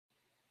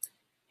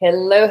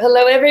Hello,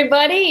 hello,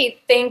 everybody.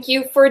 Thank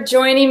you for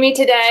joining me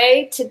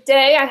today.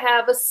 Today, I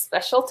have a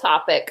special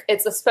topic.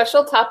 It's a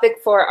special topic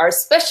for our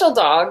special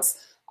dogs,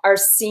 our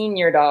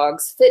senior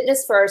dogs,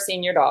 fitness for our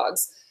senior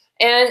dogs.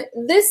 And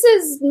this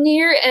is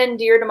near and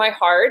dear to my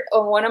heart.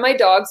 One of my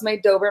dogs, my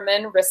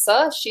Doberman,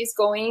 Rissa, she's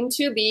going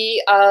to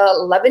be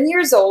 11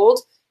 years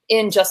old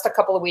in just a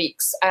couple of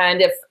weeks.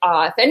 And if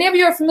any of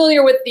you are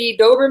familiar with the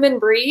Doberman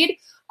breed,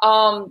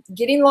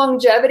 getting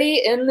longevity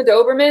in the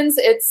Dobermans,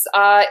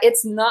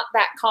 it's not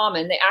that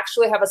common. They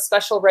actually have a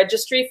special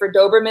registry for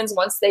Dobermans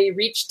once they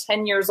reach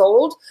 10 years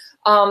old,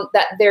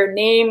 that their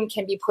name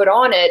can be put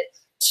on it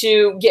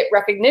to get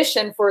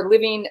recognition for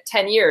living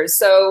 10 years.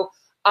 So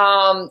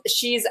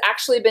she's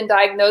actually been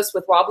diagnosed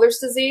with Wobbler's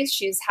disease.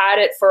 She's had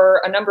it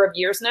for a number of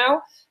years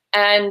now.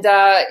 And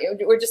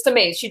we're just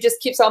amazed. She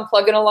just keeps on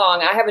plugging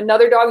along. I have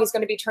another dog who's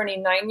going to be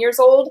turning 9 years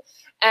old.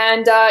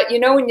 And,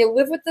 when you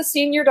live with the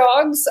senior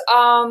dogs,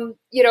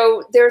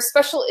 there are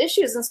special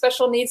issues and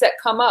special needs that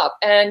come up.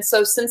 And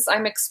so since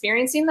I'm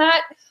experiencing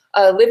that,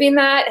 living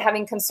that,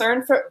 having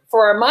concern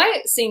for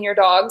my senior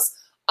dogs,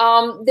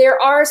 there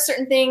are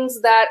certain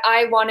things that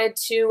I wanted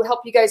to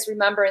help you guys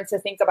remember and to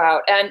think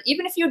about. And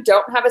even if you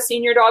don't have a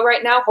senior dog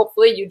right now,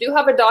 hopefully you do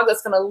have a dog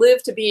that's going to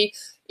live to be,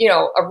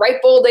 a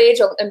ripe old age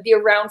and be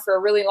around for a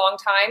really long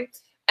time.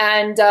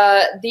 And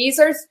these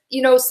are,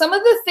 some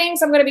of the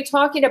things I'm going to be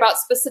talking about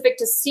specific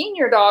to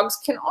senior dogs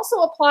can also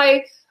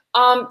apply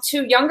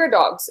to younger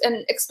dogs,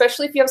 and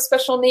especially if you have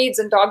special needs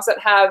and dogs that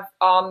have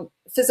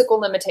physical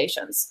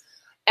limitations.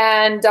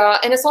 And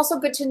it's also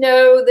good to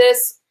know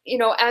this,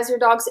 as your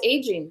dog's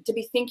aging, to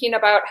be thinking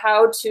about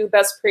how to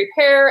best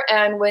prepare,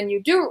 and when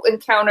you do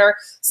encounter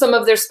some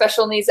of their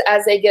special needs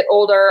as they get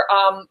older,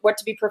 what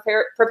to be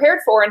prepared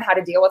for and how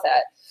to deal with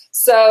it.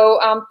 So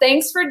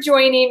thanks for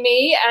joining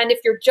me. And if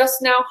you're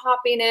just now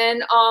hopping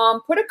in,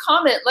 put a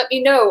comment. Let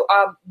me know.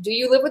 Do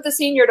you live with a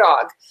senior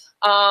dog?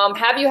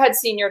 Have you had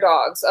senior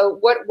dogs?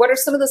 What are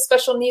some of the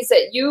special needs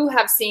that you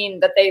have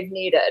seen that they've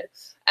needed?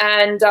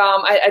 And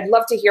I'd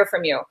love to hear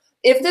from you.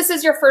 If this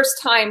is your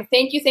first time,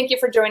 thank you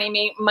for joining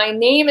me. My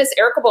name is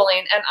Erica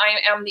Bowling, and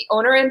I am the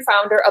owner and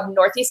founder of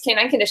Northeast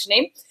Canine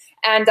Conditioning.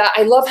 And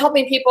I love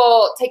helping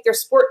people take their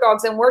sport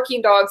dogs and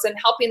working dogs and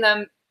helping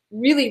them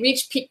really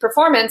reach peak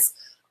performance.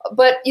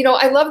 But,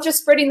 I love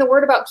just spreading the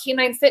word about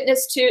canine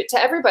fitness to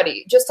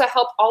everybody, just to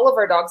help all of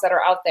our dogs that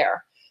are out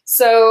there.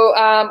 So,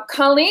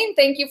 Colleen,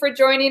 thank you for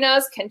joining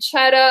us.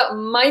 Conchetta,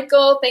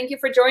 Michael, thank you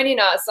for joining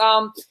us.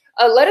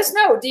 Let us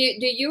know, do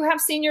you have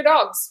senior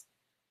dogs?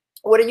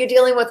 What are you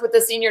dealing with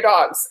the senior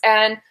dogs?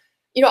 And,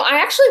 I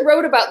actually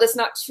wrote about this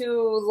not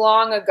too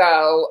long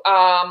ago.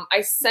 I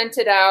sent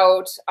it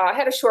out. I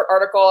had a short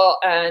article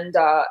and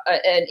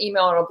an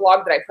email and a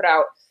blog that I put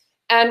out.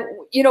 And,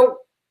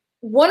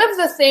 one of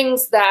the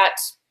things that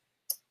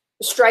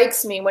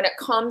strikes me when it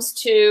comes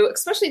to,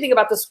 especially think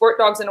about the sport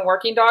dogs and the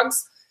working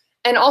dogs,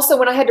 and also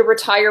when I had to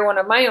retire one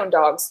of my own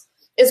dogs,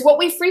 is what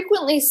we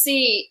frequently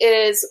see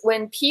is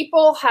when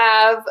people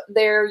have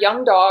their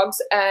young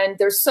dogs and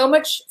there's so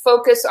much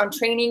focus on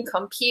training,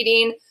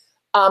 competing,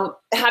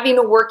 having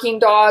a working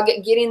dog,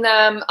 getting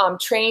them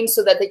trained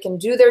so that they can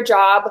do their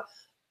job.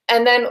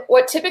 And then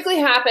what typically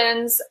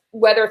happens,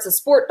 whether it's a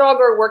sport dog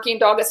or a working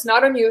dog, it's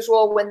not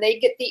unusual when they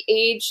get the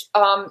age,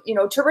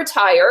 to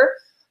retire,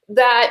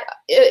 that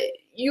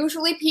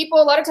usually a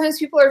lot of times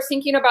people are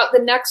thinking about the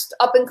next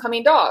up and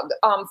coming dog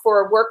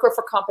for work or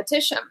for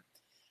competition.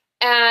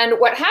 And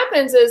what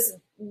happens is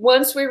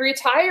once we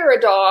retire a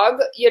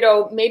dog,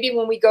 maybe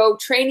when we go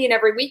training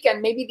every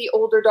weekend, maybe the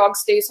older dog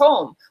stays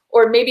home,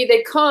 or maybe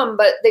they come,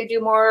 but they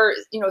do more,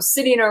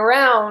 sitting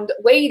around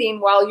waiting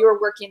while you're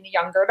working the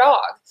younger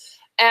dog.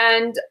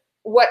 And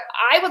what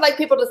I would like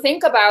people to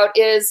think about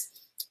is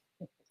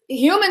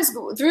humans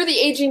through the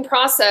aging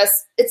process,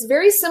 it's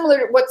very similar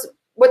to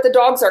what the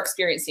dogs are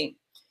experiencing.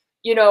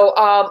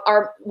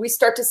 We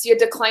start to see a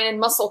decline in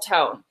muscle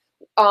tone.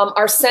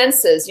 Our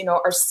senses,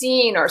 our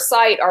seeing, our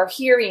sight, our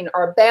hearing,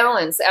 our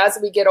balance, as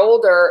we get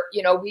older,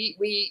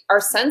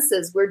 our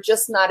senses, we're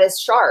just not as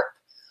sharp.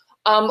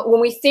 When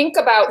we think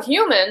about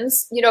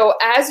humans,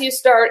 as you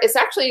start, it's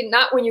actually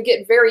not when you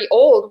get very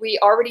old, we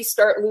already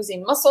start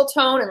losing muscle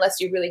tone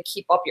unless you really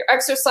keep up your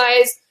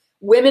exercise.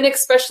 Women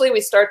especially, we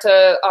start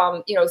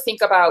to,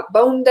 think about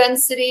bone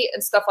density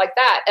and stuff like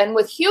that. And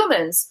with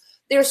humans,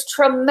 there's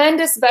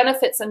tremendous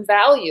benefits and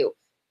value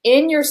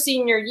in your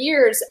senior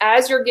years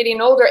as you're getting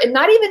older, and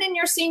not even in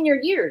your senior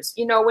years.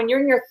 When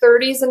you're in your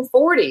 30s and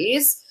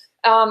 40s,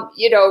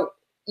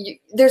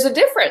 there's a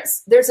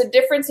difference. There's a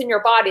difference in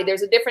your body.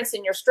 There's a difference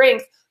in your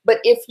strength. But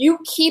if you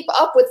keep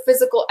up with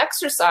physical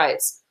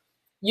exercise,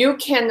 you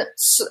can,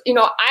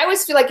 I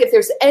always feel like if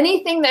there's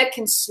anything that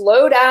can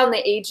slow down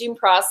the aging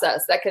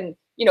process, that can,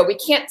 we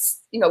can't,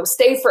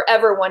 stay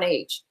forever one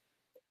age.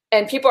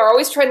 And people are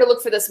always trying to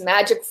look for this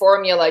magic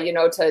formula,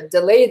 to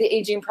delay the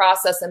aging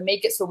process and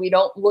make it so we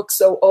don't look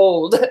so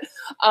old.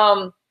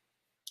 The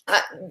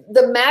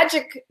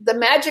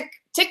magic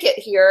ticket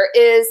here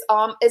is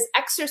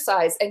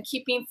exercise and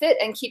keeping fit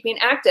and keeping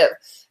active.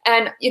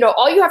 And, you know,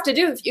 all you have to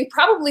do, you've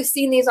probably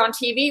seen these on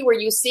TV where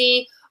you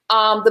see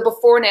the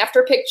before and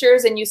after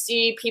pictures, and you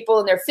see people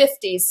in their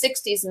 50s,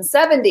 60s, and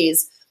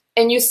 70s,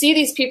 and you see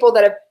these people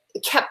that have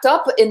kept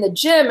up in the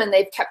gym and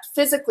they've kept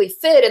physically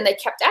fit and they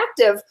kept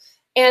active,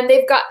 and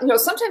they've got, you know,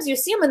 sometimes you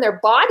see them and their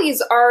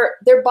bodies are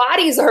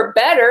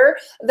better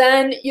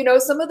than, you know,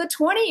 some of the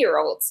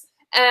 20-year-olds.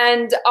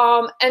 And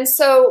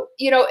so,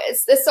 you know,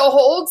 it's this whole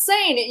old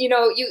saying, you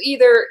know, you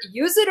either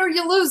use it or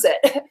you lose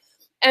it.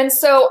 And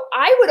so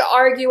I would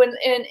argue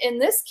in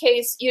this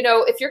case, you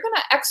know, if you're going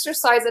to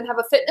exercise and have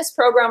a fitness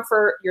program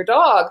for your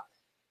dog,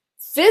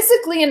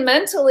 physically and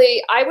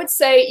mentally, I would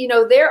say, you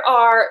know,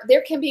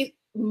 there can be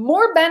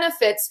more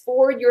benefits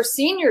for your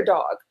senior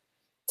dog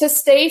to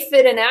stay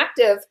fit and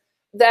active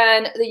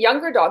than the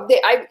younger dog.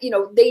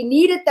 They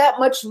need it that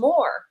much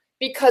more,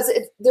 because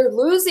they're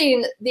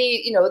losing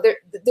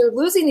they're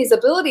losing these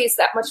abilities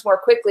that much more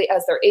quickly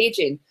as they're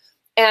aging.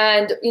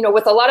 And, you know,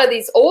 with a lot of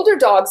these older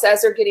dogs,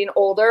 as they're getting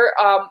older,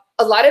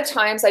 a lot of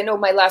times, I know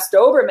my last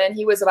Doberman,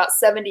 he was about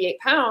 78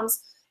 pounds.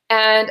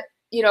 And,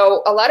 you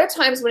know, a lot of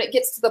times when it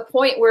gets to the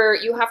point where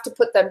you have to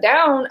put them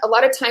down, a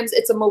lot of times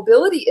it's a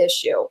mobility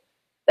issue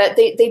that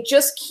they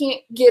just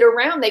can't get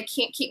around. They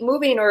can't keep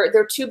moving, or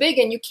they're too big,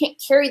 and you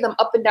can't carry them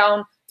up and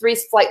down 3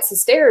 flights of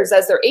stairs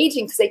as they're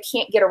aging because they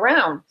can't get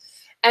around.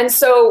 And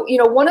so, you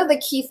know, one of the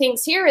key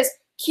things here is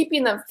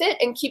keeping them fit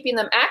and keeping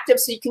them active,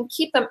 so you can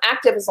keep them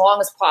active as long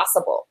as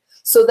possible,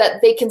 so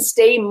that they can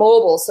stay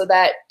mobile, so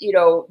that, you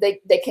know,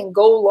 they can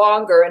go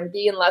longer and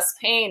be in less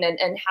pain and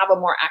have a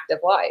more active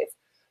life.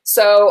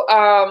 So,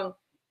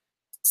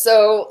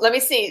 so let me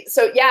see.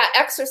 So yeah,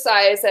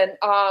 exercise. And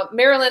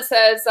Marilyn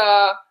says,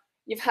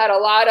 you've had a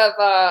lot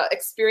of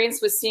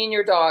experience with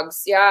senior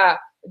dogs. Yeah.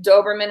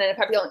 Doberman and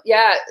Papillon.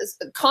 Yeah.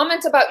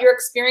 Comment about your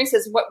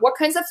experiences. What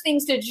kinds of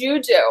things did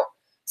you do?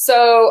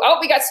 So, oh,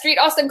 we got Street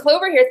Austin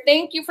Clover here.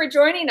 Thank you for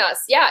joining us.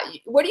 Yeah.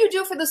 What do you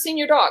do for the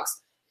senior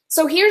dogs?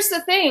 So here's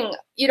the thing,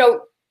 you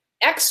know,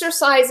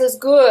 exercise is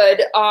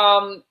good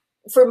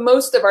for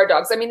most of our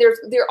dogs. I mean,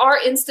 there are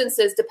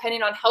instances,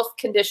 depending on health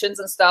conditions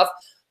and stuff,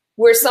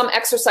 where some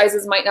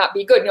exercises might not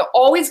be good. You know,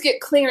 always get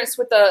clearance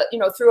with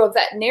through a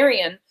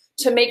veterinarian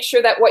to make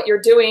sure that what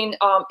you're doing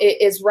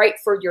is right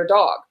for your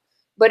dog.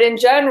 But in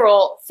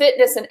general,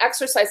 fitness and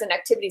exercise and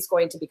activity is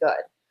going to be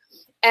good.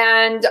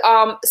 And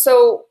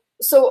so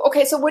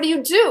what do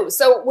you do?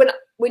 So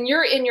when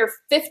you're in your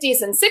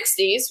 50s and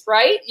 60s,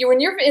 right? When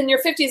you're in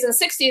your 50s and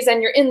 60s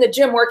and you're in the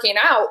gym working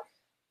out,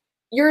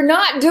 you're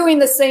not doing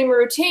the same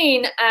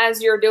routine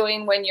as you're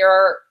doing when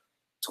you're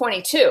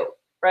 22,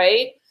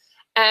 right?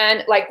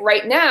 And like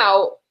right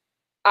now,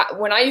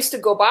 when I used to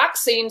go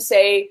boxing,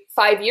 say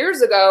 4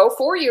 years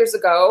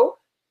ago,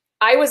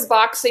 I was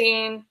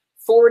boxing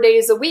 4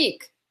 days a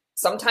week,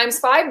 sometimes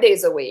 5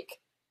 days a week.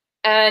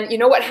 And you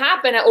know what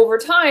happened over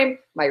time?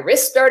 My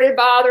wrist started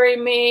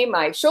bothering me,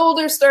 my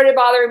shoulders started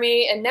bothering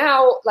me, and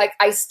now, like,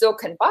 I still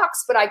can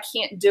box, but I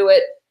can't do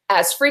it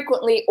as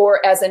frequently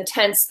or as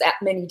intense that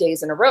many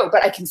days in a row,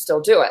 but I can still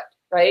do it,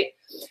 right?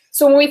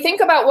 So when we think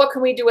about what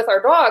can we do with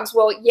our dogs,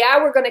 well, yeah,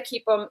 we're going to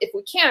keep them, if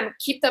we can,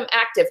 keep them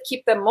active,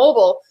 keep them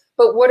mobile,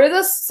 but what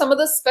are some of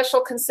the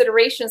special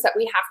considerations that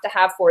we have to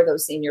have for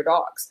those senior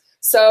dogs?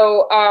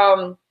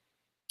 So,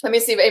 let me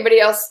see if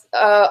anybody else.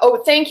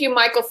 Oh, thank you,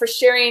 Michael, for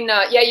sharing.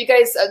 Yeah, you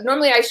guys,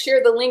 normally I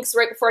share the links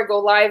right before I go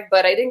live,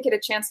 but I didn't get a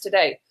chance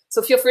today.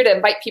 So feel free to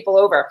invite people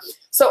over.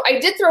 So I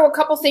did throw a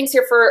couple things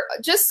here for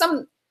just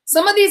some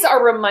of these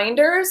are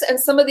reminders, and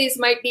some of these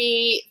might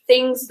be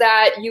things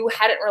that you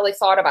hadn't really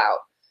thought about.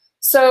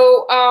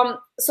 So,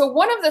 so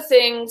one of the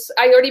things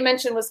I already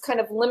mentioned was kind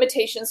of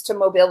limitations to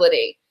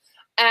mobility.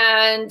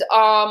 And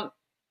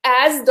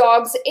as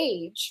dogs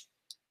age,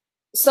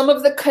 some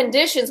of the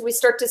conditions, we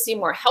start to see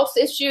more health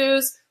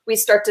issues. We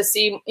start to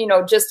see, you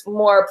know, just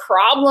more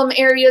problem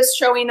areas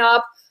showing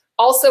up.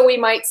 Also, we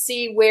might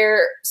see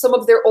where some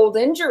of their old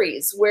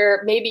injuries,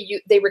 where maybe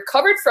they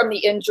recovered from the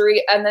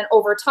injury, and then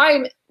over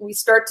time, we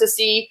start to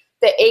see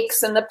the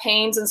aches and the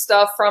pains and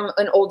stuff from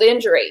an old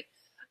injury.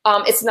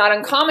 It's not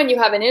uncommon you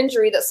have an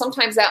injury that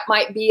sometimes that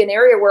might be an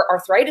area where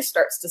arthritis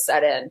starts to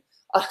set in.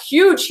 A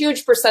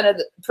huge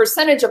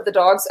percentage of the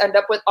dogs end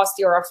up with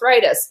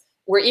osteoarthritis.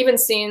 We're even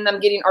seeing them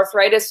getting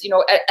arthritis, you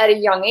know, at a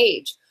young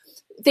age.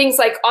 Things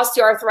like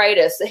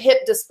osteoarthritis, the hip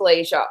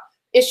dysplasia,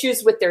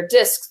 issues with their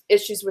discs,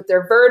 issues with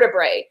their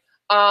vertebrae.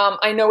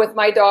 I know with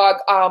my dog,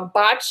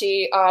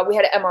 Bachi, we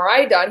had an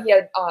MRI done. He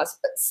had a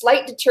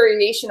slight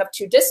deterioration of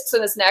 2 discs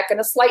in his neck and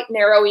a slight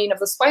narrowing of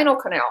the spinal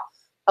canal.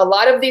 A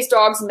lot of these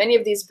dogs, many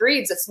of these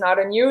breeds, it's not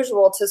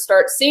unusual to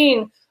start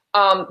seeing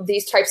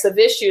these types of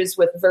issues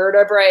with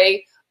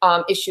vertebrae,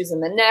 issues in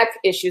the neck,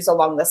 issues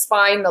along the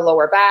spine, the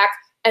lower back.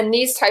 And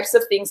these types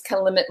of things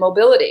can limit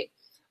mobility.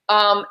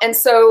 And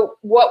so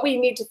what we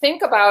need to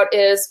think about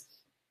is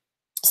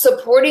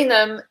supporting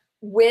them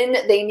when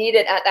they need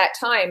it at that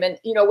time. And,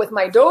 you know, with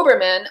my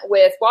Doberman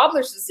with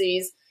Wobbler's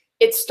disease,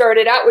 it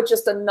started out with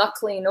just a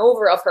knuckling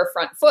over of her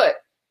front foot.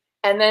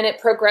 And then it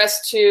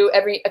progressed to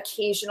every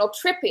occasional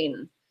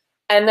tripping.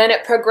 And then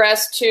it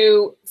progressed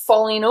to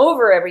falling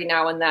over every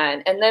now and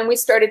then. And then we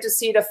started to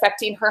see it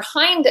affecting her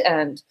hind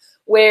end,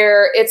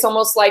 where it's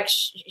almost like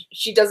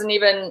she doesn't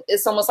even,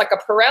 it's almost like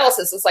a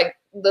paralysis. It's like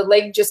the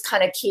leg just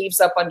kind of caves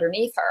up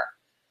underneath her.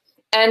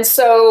 And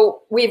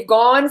so we've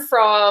gone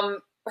from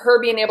her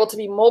being able to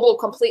be mobile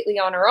completely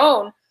on her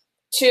own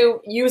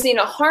to using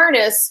a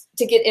harness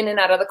to get in and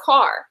out of the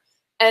car.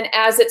 And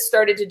as it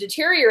started to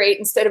deteriorate,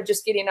 instead of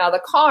just getting out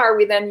of the car,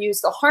 we then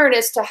used the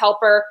harness to help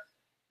her.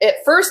 At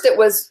first, it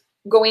was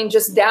going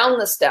just down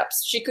the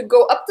steps. She could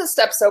go up the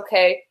steps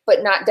okay,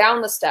 but not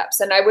down the steps.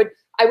 And I would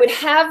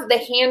have the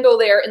handle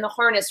there in the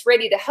harness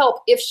ready to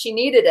help if she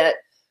needed it.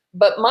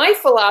 But my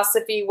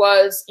philosophy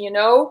was, you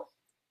know,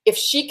 if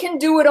she can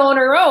do it on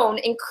her own,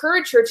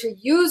 encourage her to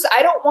use.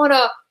 I don't want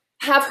to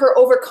have her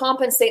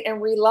overcompensate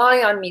and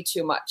rely on me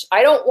too much.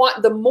 I don't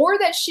want, the more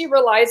that she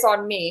relies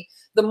on me,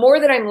 the more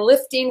that I'm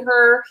lifting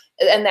her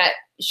and that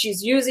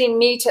she's using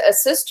me to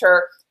assist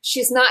her,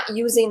 she's not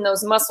using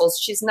those muscles.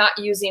 She's not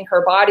using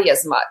her body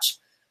as much.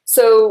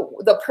 So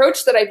the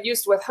approach that I've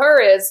used with her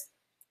is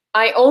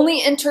I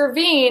only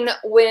intervene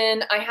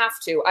when I have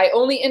to. I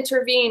only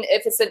intervene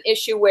if it's an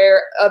issue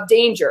of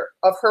danger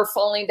of her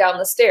falling down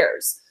the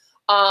stairs,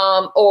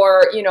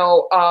 or, you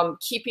know,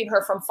 keeping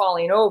her from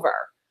falling over.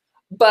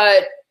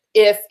 But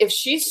if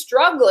she's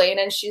struggling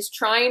and she's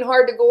trying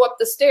hard to go up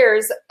the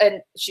stairs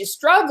and she's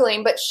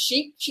struggling, but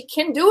she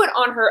can do it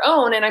on her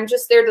own, and I'm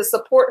just there to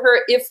support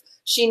her if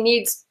she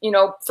needs, you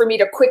know, for me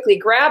to quickly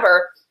grab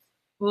her.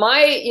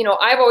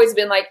 I've always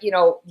been like, you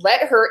know,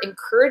 let her,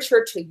 encourage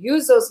her to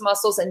use those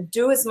muscles and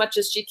do as much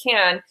as she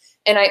can.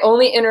 And I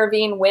only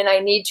intervene when I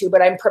need to,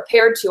 but I'm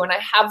prepared to, and I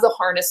have the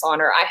harness on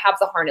her. I have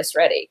the harness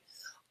ready.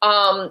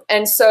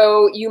 And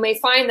so you may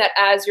find that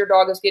as your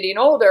dog is getting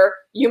older,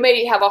 you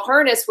may have a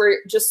harness where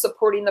just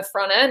supporting the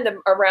front end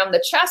around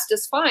the chest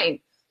is fine.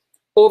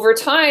 Over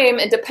time,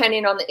 and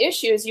depending on the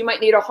issues, you might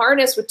need a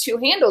harness with two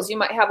handles. You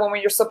might have one where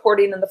you're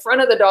supporting in the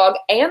front of the dog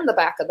and the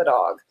back of the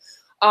dog.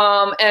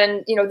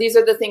 And, you know, these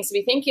are the things to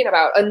be thinking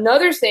about.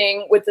 Another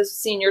thing with the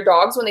senior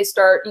dogs, when they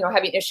start, you know,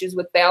 having issues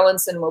with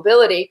balance and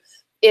mobility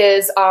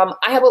is, I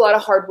have a lot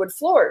of hardwood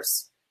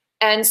floors.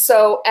 And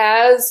so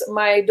as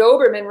my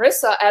Doberman,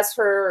 Rissa, as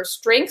her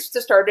strength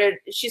started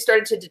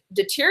to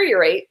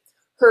deteriorate,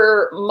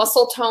 her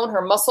muscle tone,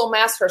 her muscle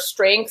mass, her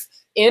strength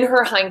in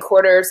her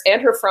hindquarters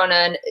and her front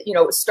end, you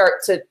know, start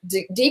to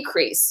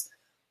decrease.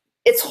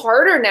 It's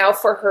harder now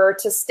for her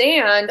to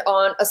stand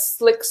on a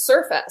slick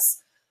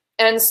surface.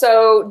 And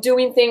so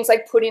doing things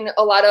like putting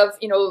a lot of,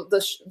 you know,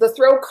 the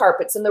throw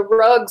carpets and the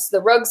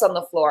rugs on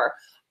the floor.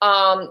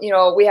 You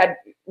know, we had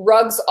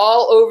rugs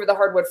all over the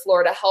hardwood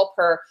floor to help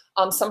her.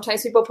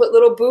 Sometimes people put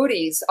little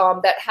booties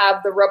that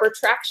have the rubber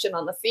traction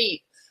on the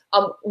feet.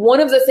 One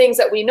of the things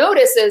that we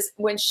notice is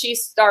when she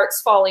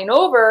starts falling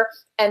over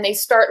and they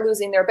start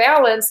losing their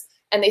balance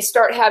and they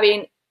start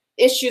having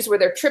issues where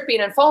they're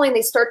tripping and falling,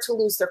 they start to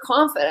lose their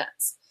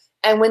confidence.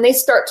 And when they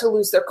start to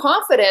lose their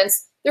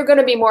confidence, they're going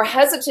to be more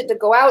hesitant to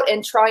go out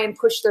and try and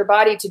push their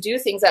body to do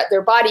things that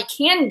their body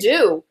can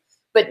do.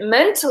 But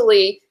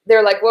mentally,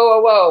 they're like, whoa,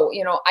 whoa, whoa,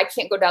 you know, I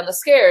can't go down the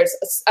stairs.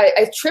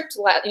 I tripped,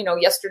 you know,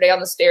 yesterday on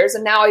the stairs,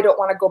 and now I don't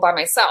want to go by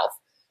myself.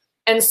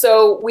 And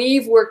so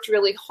we've worked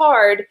really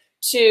hard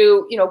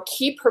to, you know,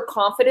 keep her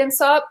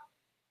confidence up,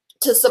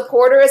 to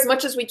support her as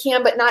much as we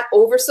can, but not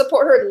over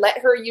support her. Let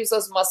her use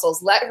those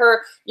muscles. Let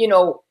her, you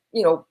know,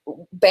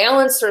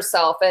 balance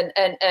herself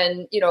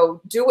and you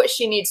know, do what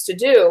she needs to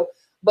do.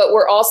 But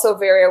we're also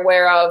very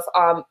aware of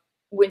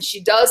when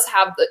she does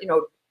have the, you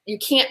know, you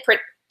can't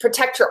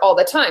protect her all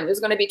the time.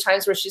 There's going to be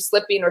times where she's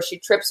slipping or she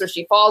trips or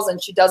she falls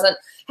and she doesn't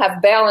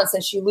have balance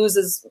and she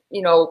loses,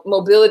 you know,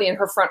 mobility in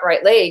her front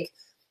right leg.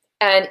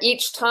 And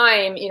each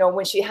time, you know,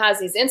 when she has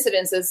these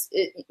incidences,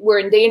 we're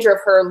in danger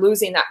of her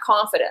losing that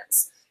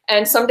confidence.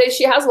 And some days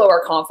she has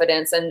lower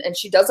confidence and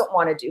she doesn't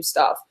want to do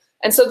stuff.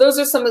 And so those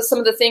are some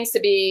of the things to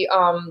be,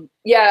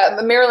 yeah,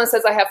 Marilyn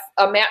says I have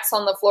mats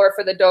on the floor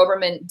for the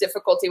Doberman,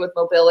 difficulty with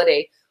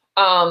mobility.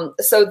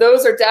 So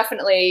those are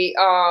definitely,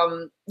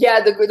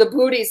 yeah, the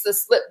booties, the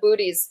slip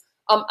booties.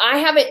 I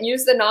haven't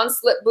used the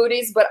non-slip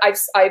booties, but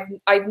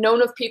I've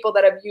known of people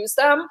that have used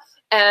them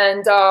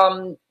and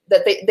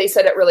that they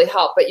said it really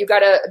helped. But you got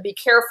to be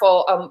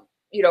careful,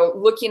 you know,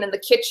 looking in the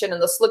kitchen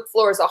and the slick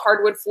floors, the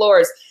hardwood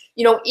floors,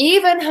 you know,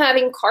 even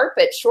having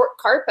carpet, short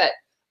carpet.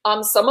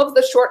 Some of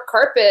the short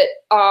carpet,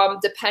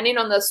 depending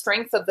on the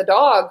strength of the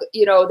dog,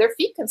 you know, their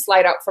feet can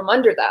slide out from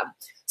under them.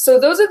 So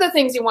those are the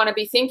things you want to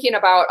be thinking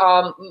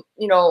about,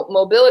 you know,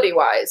 mobility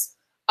wise.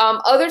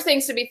 Other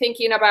things to be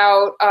thinking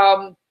about,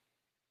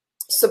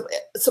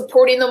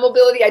 supporting the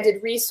mobility. I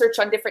did research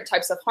on different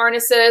types of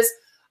harnesses,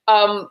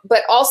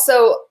 but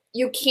also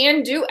you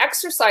can do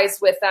exercise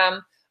with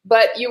them,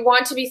 but you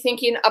want to be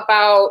thinking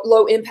about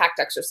low impact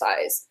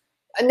exercise.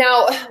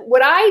 Now,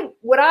 what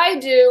I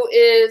do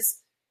is,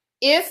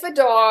 if a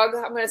dog,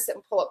 I'm going to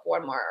pull up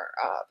one more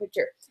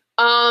picture.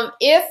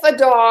 If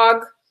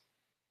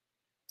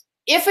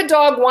if a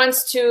dog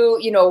wants to,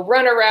 you know,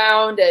 run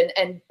around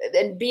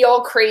and be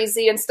all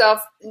crazy and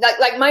stuff,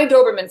 like my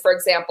Doberman, for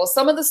example,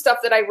 some of the stuff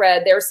that I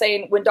read, they're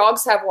saying when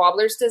dogs have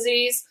Wobbler's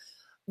disease,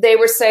 they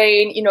were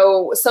saying, you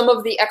know, some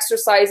of the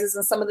exercises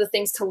and some of the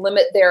things to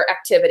limit their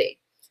activity.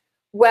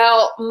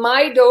 Well,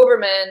 my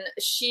Doberman,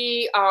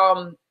 she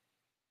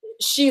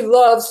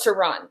loves to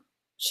run.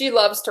 She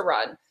loves to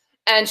run.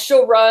 And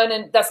she'll run,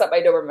 and that's not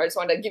my Doberman. I just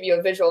wanted to give you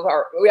a visual of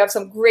we have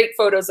some great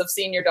photos of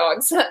senior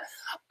dogs.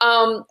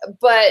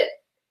 But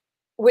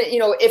when, you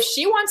know, if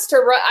she wants to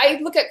run, I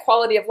look at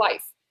quality of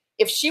life.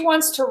 If she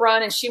wants to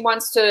run and she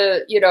wants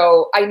to, you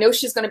know, I know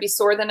she's going to be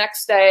sore the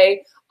next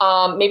day.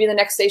 Maybe the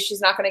next day she's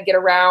not going to get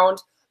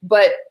around,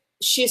 but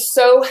she's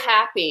so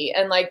happy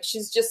and like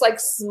she's just like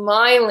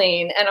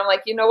smiling. And I'm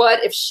like, you know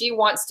what? If she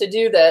wants to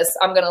do this,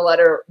 I'm going to let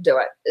her do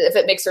it if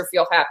it makes her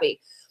feel happy.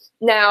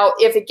 Now,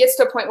 if it gets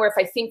to a point where if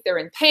I think they're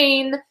in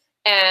pain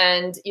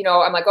and, you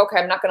know, I'm like, okay,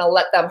 I'm not going to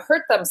let them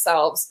hurt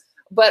themselves.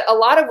 But a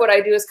lot of what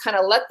I do is kind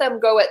of let them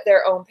go at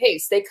their own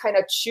pace. They kind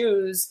of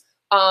choose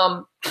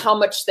how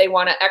much they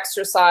want to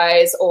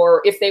exercise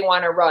or if they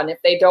want to run, if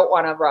they don't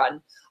want to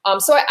run.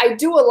 So I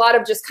do a lot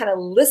of just kind of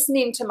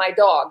listening to my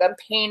dog. I'm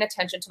paying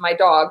attention to my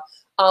dog,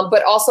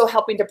 but also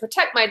helping to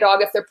protect my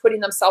dog if they're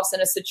putting themselves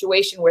in a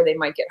situation where they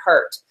might get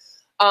hurt.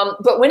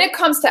 But when it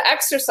comes to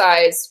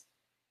exercise,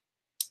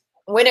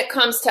 I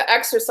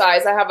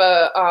have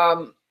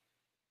a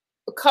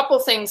couple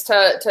things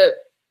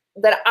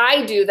that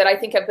I do that I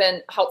think have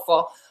been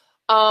helpful.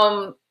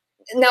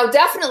 Now,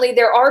 definitely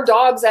there are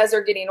dogs as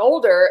they're getting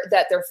older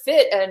that they're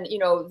fit and, you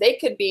know, they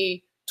could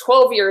be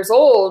 12 years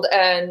old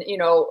and, you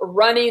know,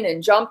 running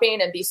and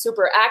jumping and be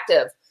super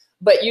active.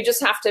 But you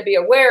just have to be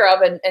aware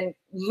of and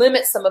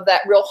limit some of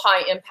that real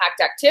high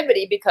impact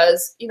activity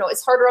because, you know,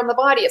 it's harder on the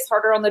body, it's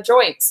harder on the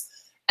joints.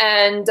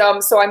 And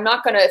so I'm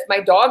not going to, if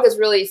my dog is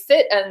really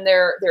fit and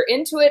they're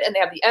into it and they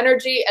have the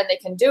energy and they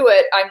can do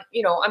it,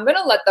 I'm going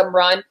to let them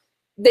run.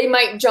 They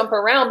might jump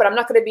around, but I'm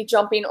not going to be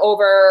jumping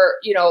over,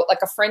 you know, like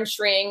a French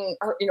ring,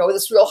 or, you know,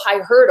 this real high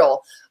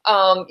hurdle.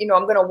 You know,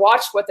 I'm going to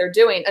watch what they're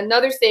doing.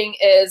 Another thing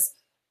is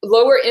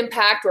lower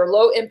impact or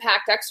low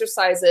impact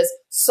exercises,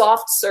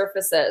 soft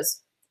surfaces.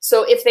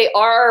 So if they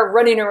are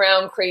running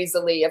around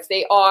crazily, if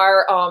they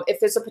are, if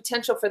there's a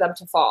potential for them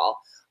to fall,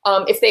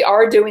 if they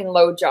are doing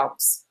low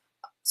jumps,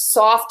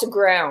 soft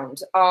ground,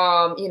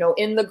 you know,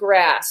 in the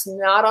grass,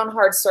 not on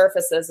hard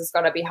surfaces is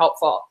going to be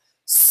helpful.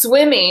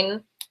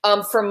 Swimming,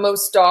 for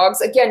most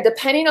dogs, again,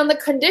 depending on the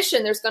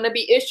condition, there's going to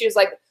be issues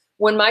like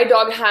when my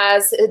dog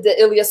has the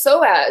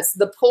iliopsoas,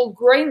 the pulled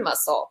groin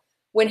muscle.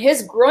 When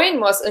his groin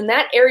muscle, in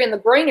that area, in the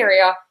groin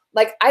area,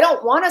 like I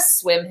don't want to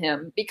swim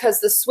him because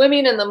the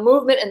swimming and the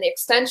movement and the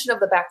extension of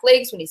the back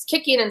legs when he's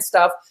kicking and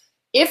stuff,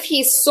 if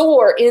he's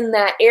sore in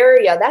that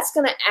area, that's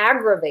going to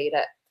aggravate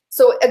it.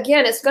 So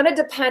again, it's going to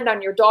depend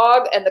on your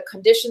dog and the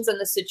conditions and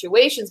the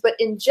situations. But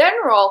in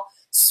general,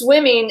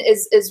 swimming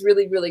is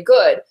really, really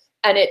good.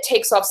 And it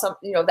takes off some,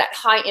 you know, that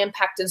high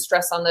impact and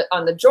stress on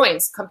the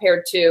joints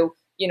compared to,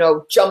 you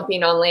know,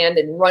 jumping on land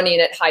and running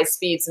at high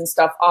speeds and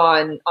stuff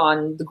on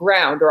the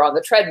ground or on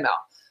the treadmill.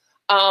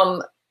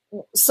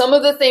 Some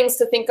of the things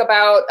to think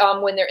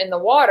about when they're in the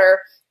water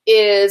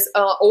is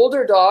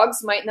older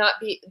dogs might not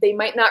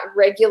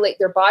regulate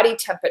their body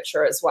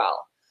temperature as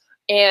well.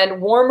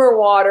 And warmer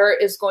water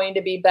is going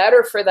to be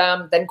better for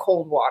them than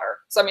cold water.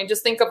 So, I mean,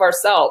 just think of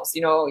ourselves,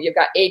 you know, you've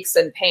got aches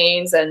and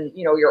pains and,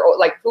 you know, you're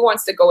like, who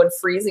wants to go in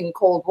freezing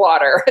cold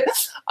water?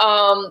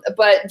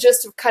 But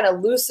just to kind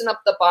of loosen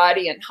up the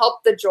body and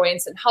help the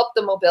joints and help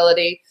the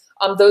mobility.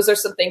 Those are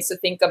some things to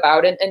think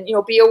about and, you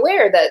know, be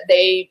aware that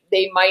they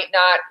might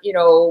not, you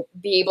know,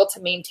 be able to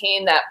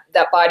maintain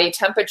that body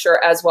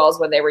temperature as well as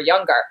when they were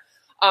younger.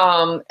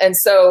 And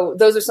so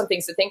those are some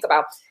things to think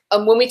about.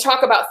 When we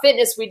talk about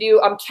fitness, we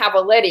do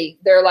cavaletti.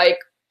 They're like,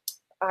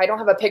 I don't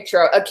have a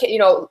picture. You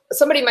know,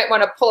 somebody might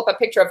want to pull up a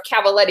picture of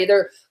cavaletti.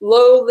 They're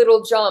low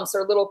little jumps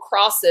or little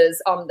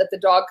crosses that the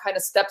dog kind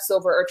of steps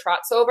over or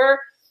trots over.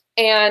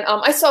 And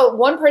I saw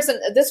one person,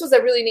 this was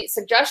a really neat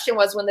suggestion,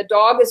 was when the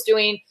dog is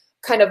doing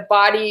kind of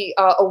body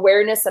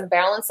awareness and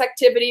balance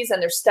activities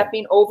and they're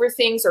stepping over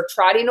things or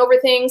trotting over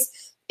things,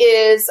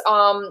 is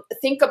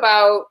think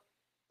about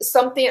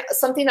something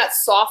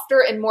that's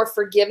softer and more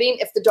forgiving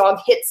if the dog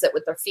hits it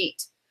with their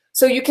feet.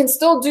 So you can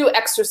still do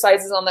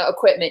exercises on the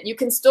equipment. You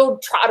can still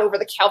trot over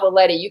the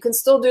cavaletti. You can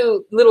still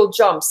do little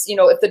jumps, you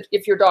know,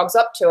 if your dog's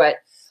up to it.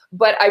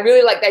 But I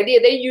really like the idea.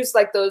 They use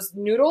like those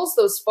noodles,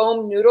 those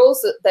foam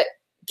noodles that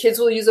kids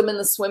will use them in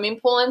the swimming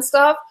pool and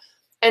stuff.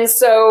 And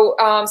so,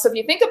 so if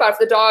you think about if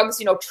the dog's,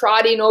 you know,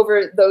 trotting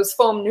over those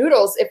foam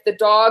noodles, if the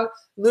dog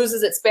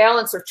loses its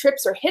balance or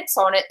trips or hits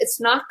on it, it's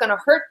not going to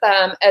hurt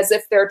them as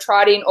if they're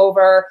trotting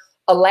over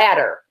a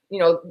ladder, you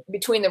know,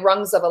 between the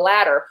rungs of a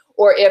ladder,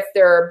 or if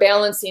they're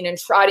balancing and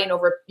trotting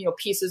over, you know,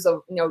 pieces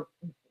of, you know,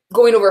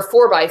 going over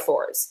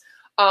 4x4s.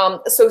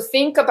 So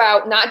think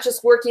about not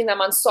just working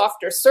them on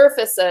softer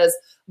surfaces,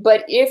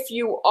 but if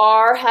you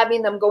are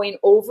having them going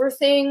over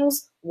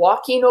things,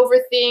 walking over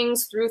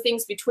things, through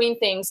things, between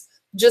things,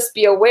 just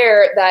be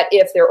aware that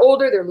if they're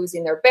older, they're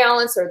losing their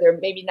balance, or they're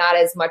maybe not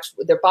as much,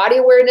 their body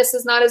awareness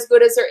is not as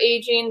good as they're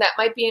aging. That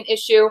might be an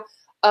issue.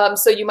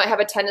 So you might have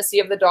a tendency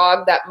of the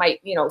dog that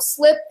might,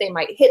 slip. They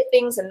might hit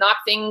things and knock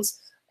things.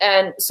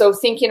 And so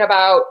thinking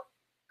about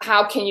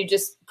how can you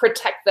just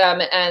protect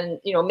them and,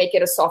 make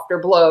it a softer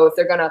blow if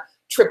they're going to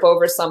trip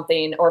over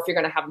something, or if you're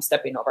going to have them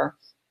stepping over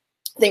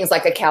things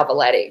like a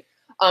cavaletti.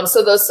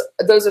 So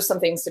those are some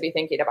things to be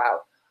thinking about.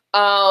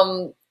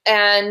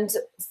 And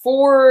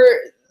for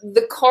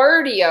the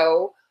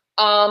cardio,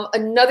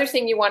 another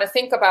thing you want to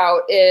think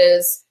about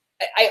is,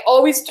 I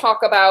always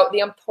talk about the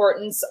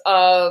importance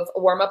of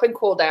warm up and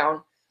cool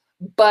down.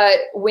 But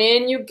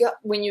when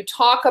you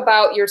talk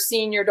about your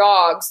senior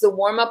dogs, the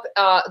warm up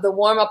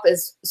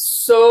is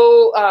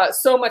so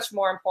much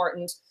more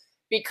important,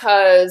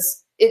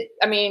 because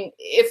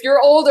if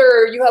you're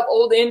older, you have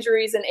old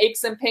injuries and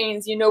aches and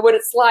pains, you know what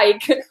it's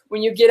like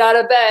when you get out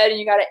of bed and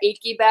you got an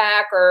achy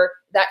back, or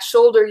that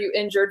shoulder you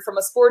injured from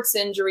a sports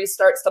injury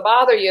starts to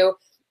bother you.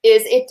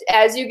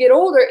 As you get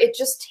older, it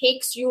just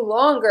takes you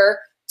longer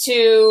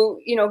to,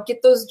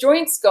 get those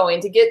joints going,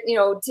 to get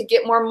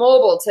more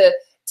mobile,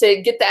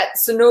 to get that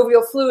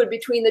synovial fluid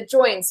between the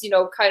joints,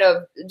 kind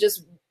of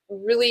just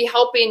really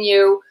helping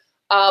you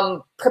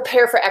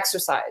prepare for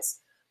exercise.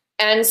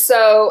 And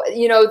so,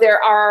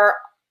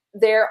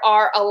 there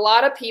are a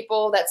lot of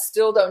people that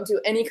still don't do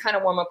any kind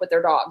of warm up with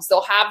their dogs.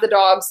 They'll have the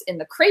dogs in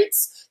the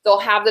crates. They'll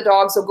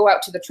go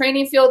out to the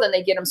training field, and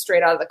they get them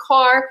straight out of the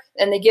car,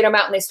 and they get them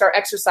out and they start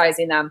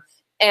exercising them.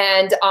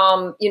 And,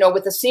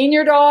 with a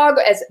senior dog,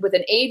 as with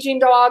an aging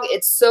dog,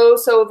 it's so,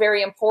 so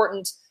very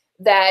important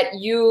that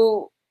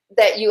you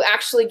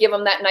actually give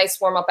them that nice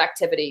warm up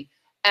activity,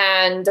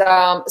 and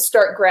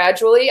start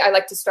gradually. I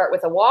like to start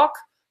with a walk,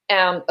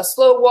 a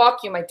slow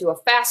walk. You might do a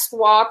fast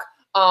walk.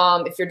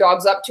 If your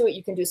dog's up to it,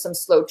 you can do some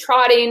slow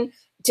trotting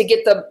to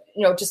get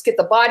just get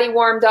the body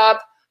warmed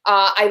up.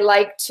 I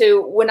like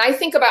to, when I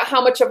think about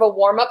how much of a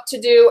warm up to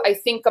do, I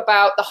think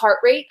about the heart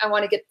rate. I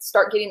want to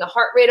start getting the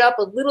heart rate up,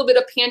 a little bit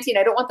of panting.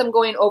 I don't want them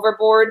going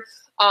overboard.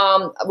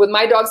 With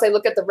my dogs, I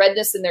look at the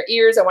redness in their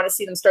ears. I want to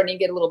see them starting to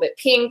get a little bit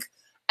pink,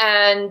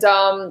 and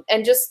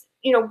just,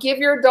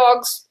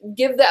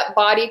 give that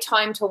body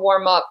time to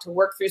warm up, to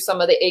work through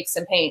some of the aches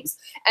and pains.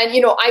 And,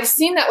 I've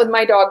seen that with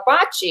my dog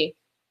Bocce.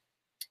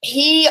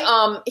 He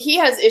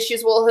has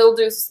issues. Well, he'll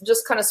do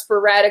just kind of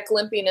sporadic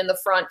limping in the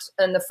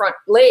front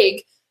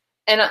leg.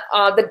 And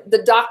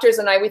the doctors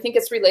and we think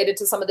it's related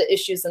to some of the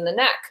issues in the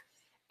neck.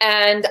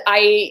 And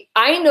I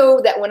know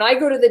that when I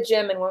go to the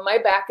gym and when my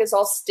back is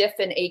all stiff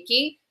and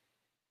achy,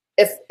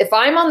 if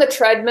I'm on the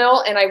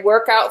treadmill and I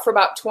work out for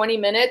about 20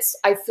 minutes,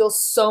 I feel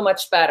so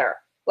much better.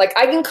 Like,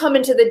 I can come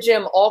into the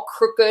gym all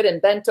crooked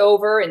and bent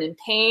over and in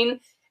pain,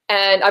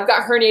 and I've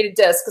got herniated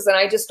discs, because then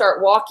I just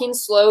start walking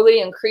slowly,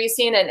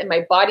 increasing, and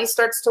my body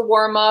starts to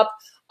warm up.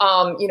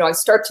 I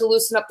start to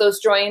loosen up those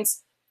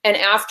joints. And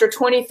after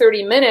 20,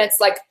 30 minutes,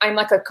 I'm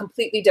like a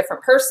completely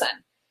different person.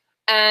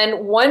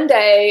 And one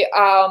day,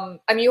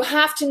 you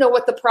have to know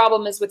what the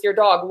problem is with your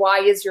dog. Why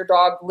is your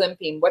dog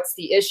limping? What's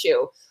the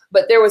issue?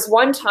 But there was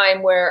one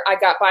time where I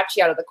got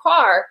Bocce out of the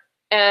car,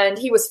 and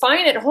he was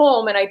fine at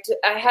home, and I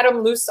had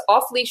him loose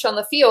off leash on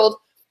the field,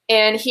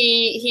 and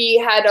he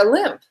had a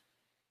limp.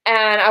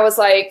 And I was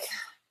like,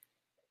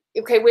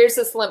 okay, where's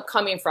this limp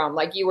coming from?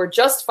 Like, you were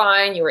just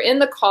fine. You were in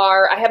the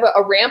car. I have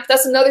a ramp.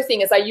 That's another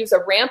thing, is I use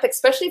a ramp,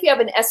 especially if you have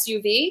an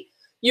SUV.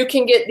 You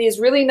can get these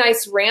really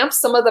nice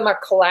ramps. Some of them are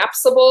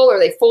collapsible, or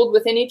they fold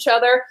within each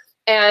other.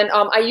 And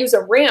I use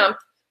a ramp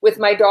with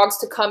my dogs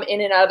to come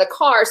in and out of the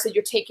car, so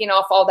you're taking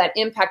off all that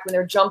impact when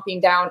they're jumping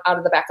down out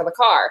of the back of the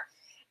car.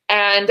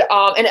 And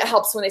it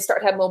helps when they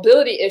start to have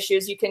mobility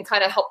issues. You can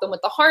kind of help them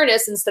with the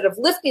harness. Instead of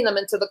lifting them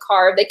into the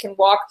car, they can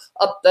walk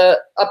up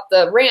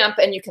the ramp,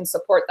 and you can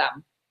support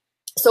them.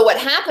 So what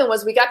happened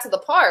was, we got to the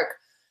park,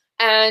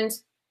 and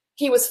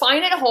he was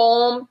fine at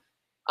home.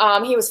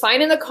 He was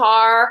fine in the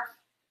car.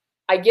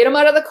 I get him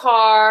out of the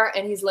car,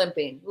 and he's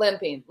limping.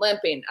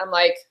 I'm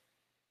like,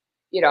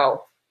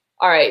 all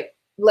right,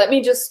 let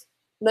me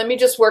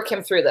just work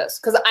him through this,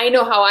 because I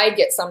know how I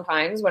get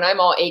sometimes when I'm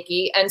all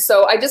achy. And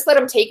so I just let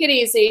him take it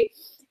easy,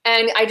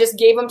 and I just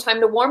gave him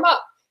time to warm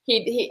up.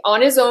 He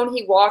on his own,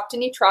 he walked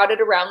and he trotted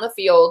around the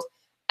field.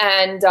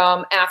 And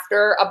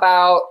after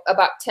about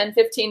 10,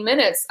 15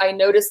 minutes, I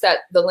noticed that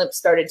the limp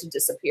started to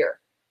disappear.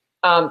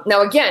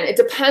 Now, again, it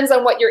depends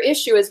on what your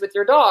issue is with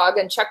your dog,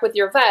 and check with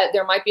your vet.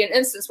 There might be an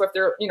instance where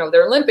if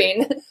they're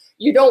limping,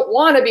 you don't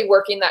want to be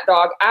working that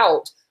dog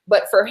out.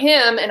 But for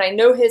him, and I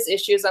know his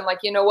issues, I'm like,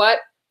 you know what?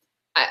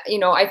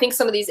 I think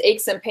some of these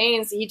aches and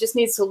pains, he just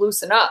needs to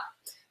loosen up.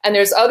 And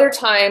there's other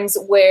times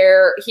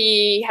where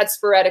he had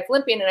sporadic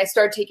limping, and I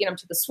started taking him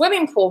to the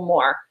swimming pool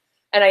more.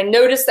 And I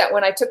noticed that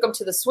when I took him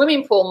to the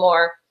swimming pool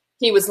more,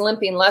 he was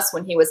limping less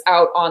when he was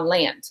out on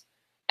land.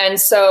 And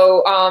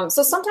so,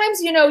 so sometimes,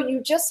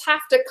 you just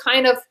have to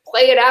kind of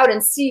play it out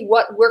and see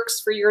what works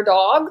for your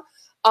dog,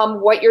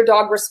 what your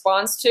dog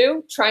responds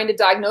to, trying to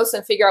diagnose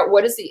and figure out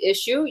what is the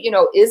issue.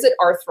 Is it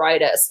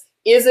arthritis?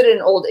 Is it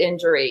an old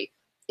injury?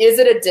 Is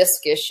it a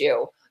disc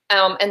issue?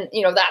 And,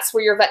 you know, that's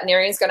where your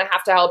veterinarian is going to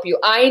have to help you.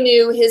 I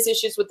knew his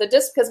issues with the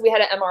disc because we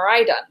had an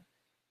MRI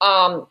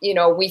done. You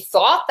know, we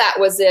thought that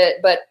was it,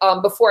 but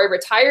before I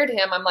retired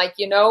him, I'm like,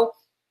 you know,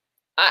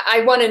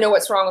 I want to know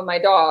what's wrong with my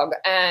dog.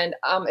 And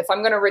if I'm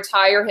going to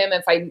retire him,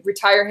 if I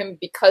retire him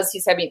because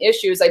he's having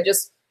issues,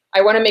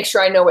 I want to make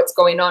sure I know what's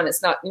going on.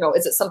 It's not, you know,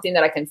 is it something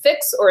that I can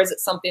fix, or is it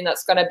something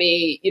that's going to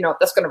be, you know,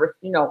 that's going to,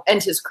 you know,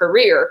 end his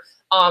career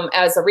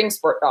as a ring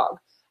sport dog.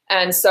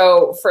 And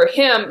so for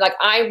him, like,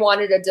 I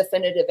wanted a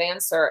definitive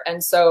answer.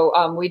 And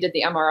so we did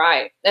the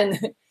MRI,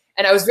 and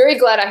I was very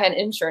glad I had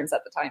insurance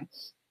at the time.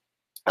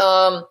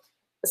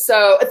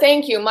 So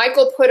thank you.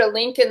 Michael put a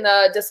link in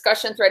the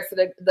discussion thread for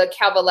the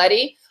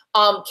Cavaletti.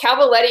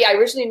 Cavaletti, I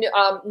originally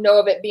know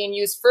of it being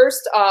used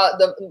first,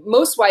 the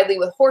most widely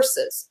with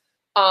horses.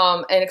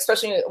 And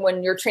especially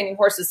when you're training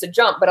horses to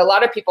jump, but a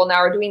lot of people now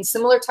are doing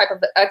similar type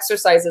of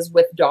exercises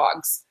with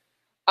dogs.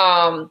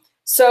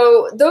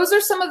 So those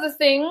are some of the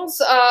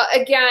things.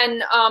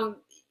 Again,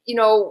 you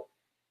know,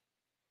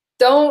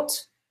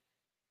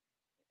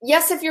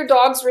 yes, if your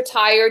dog's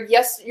retired,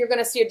 yes, you're going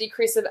to see a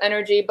decrease of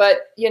energy,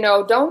 but, you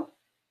know, don't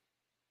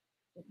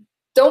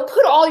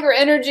put all your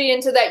energy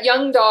into that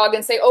young dog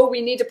and say, oh,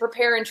 we need to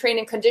prepare and train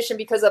and condition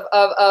because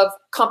of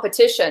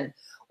competition,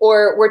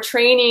 or we're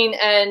training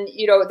and,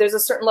 you know, there's a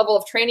certain level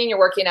of training you're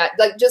working at.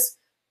 Like, just,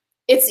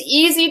 it's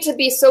easy to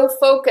be so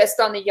focused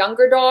on the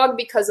younger dog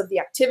because of the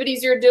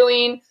activities you're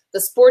doing, the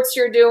sports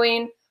you're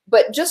doing.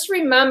 But just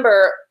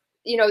remember,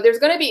 you know, there's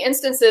going to be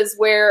instances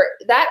where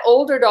that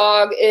older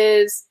dog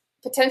is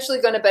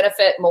potentially going to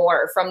benefit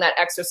more from that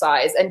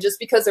exercise. And just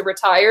because they're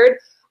retired,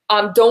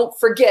 don't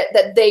forget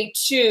that they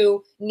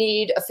too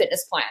need a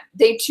fitness plan.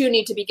 They too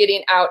need to be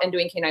getting out and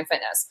doing canine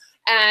fitness.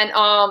 And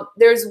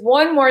there's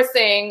one more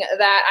thing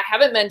that I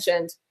haven't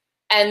mentioned,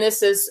 and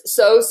this is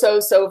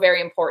so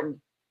very important.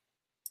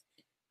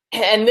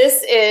 And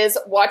this is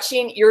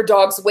watching your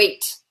dog's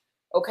weight,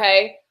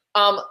 okay?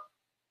 The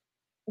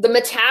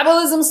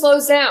metabolism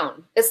slows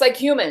down. It's like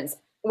humans.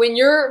 When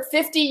you're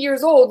 50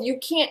 years old, you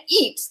can't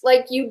eat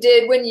like you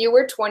did when you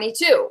were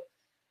 22.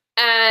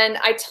 And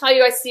I tell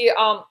you, I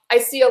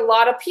see a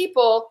lot of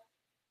people,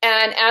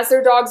 and as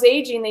their dog's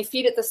aging, they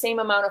feed it the same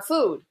amount of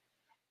food.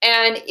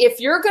 And if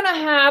you're going to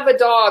have a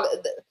dog,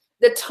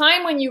 the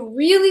time when you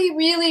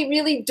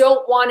really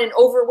don't want an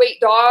overweight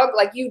dog,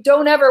 like, you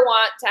don't ever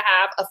want to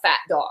have a fat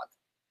dog.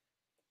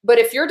 But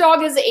if your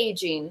dog is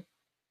aging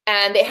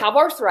and they have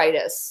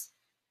arthritis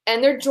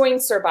and their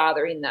joints are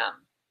bothering them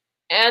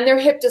and their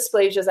hip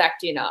dysplasia is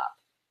acting up,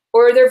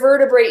 or their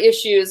vertebrae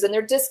issues and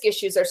their disc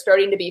issues are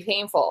starting to be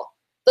painful,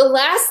 the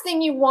last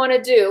thing you want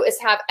to do is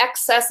have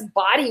excess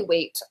body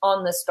weight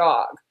on this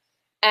dog.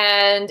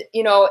 And,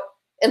 you know,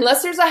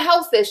 unless there's a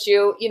health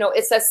issue, you know,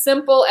 it's as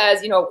simple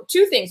as, you know,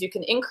 two things. You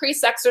can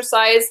increase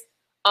exercise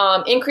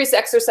and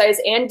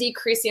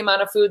decrease the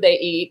amount of food they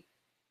eat.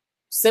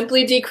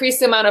 Simply decrease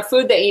the amount of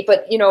food they eat.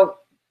 But, you know,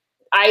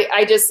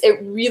 it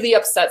really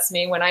upsets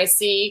me when I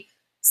see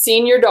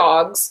senior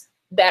dogs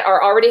that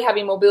are already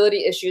having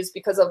mobility issues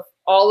because of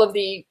all of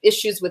the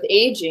issues with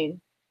aging,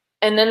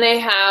 and then they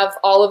have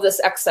all of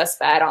this excess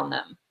fat on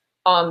them.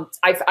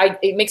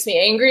 It makes me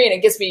angry, and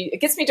it gets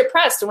me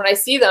depressed when I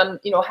see them,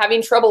 you know,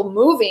 having trouble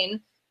moving,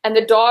 and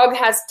the dog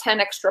has 10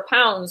 extra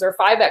pounds or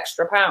 5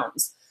 extra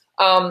pounds.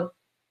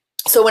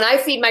 So when I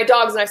feed my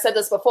dogs, and I've said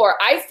this before,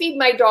 I feed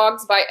my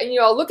dogs by, you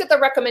know, look at the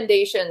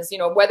recommendations, you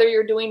know, whether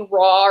you're doing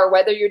raw or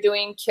whether you're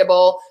doing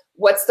kibble,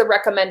 what's the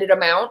recommended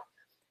amount.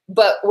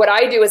 But what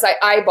I do is I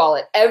eyeball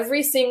it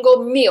every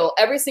single meal,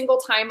 every single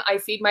time I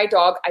feed my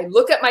dog. I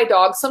look at my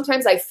dog.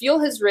 Sometimes I feel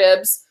his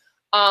ribs.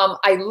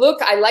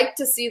 I like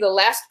to see the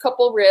last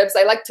couple ribs.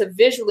 I like to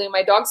visually,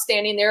 my dog's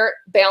standing there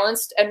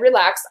balanced and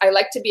relaxed, I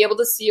like to be able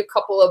to see a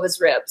couple of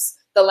his ribs,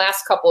 the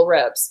last couple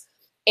ribs.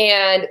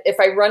 And if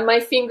I run my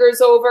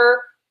fingers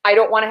over, I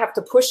don't want to have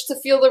to push to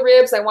feel the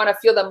ribs. I want to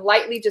feel them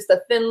lightly, just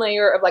a thin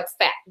layer of like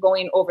fat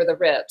going over the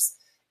ribs.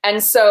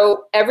 And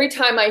so every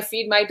time I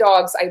feed my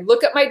dogs, I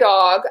look at my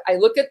dog, I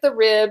look at the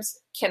ribs.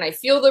 Can I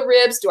feel the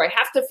ribs? Do I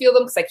have to feel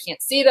them because I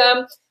can't see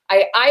them?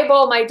 I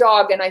eyeball my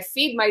dog, and I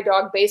feed my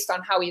dog based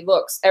on how he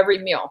looks every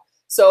meal.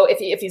 So if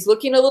he's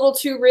looking a little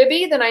too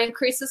ribby, then I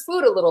increase his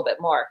food a little bit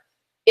more.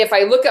 If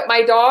I look at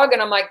my dog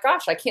and I'm like,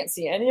 gosh, I can't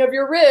see any of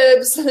your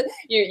ribs,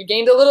 you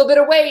gained a little bit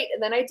of weight,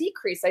 and then I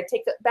decrease. I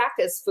take back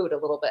his food a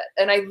little bit.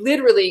 And I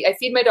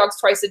feed my dogs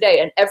twice a day,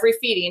 and every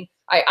feeding,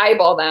 I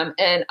eyeball them,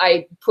 and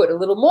I put a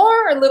little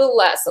more, a little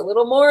less, a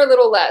little more, a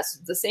little less,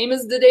 the same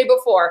as the day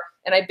before,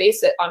 and I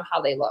base it on how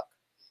they look.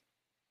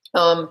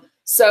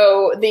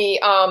 So the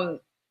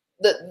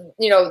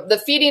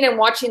feeding and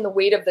watching the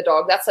weight of the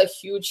dog, that's a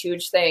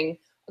huge thing.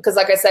 Because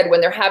like I said,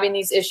 when they're having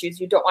these issues,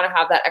 you don't want to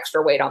have that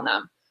extra weight on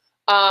them.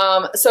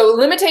 So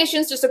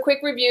limitations, just a quick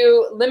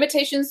review,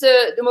 limitations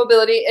to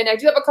mobility. And I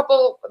do have a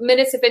couple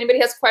minutes if anybody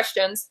has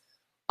questions.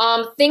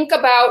 Think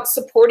about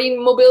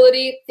supporting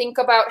mobility. Think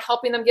about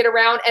helping them get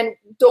around. And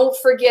don't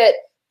forget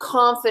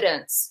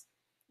confidence.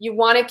 You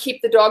want to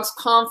keep the dog's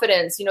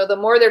confidence. You know, the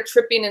more they're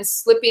tripping and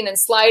slipping and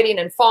sliding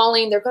and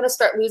falling, they're going to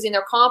start losing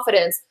their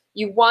confidence.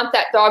 You want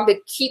that dog to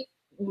keep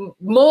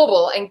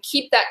mobile and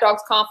keep that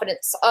dog's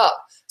confidence up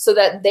so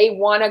that they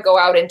want to go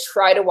out and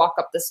try to walk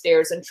up the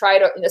stairs and try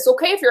to, and it's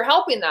okay if you're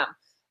helping them,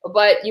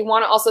 but you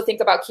want to also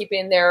think about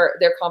keeping their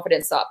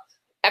confidence up.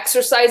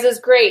 Exercise is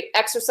great.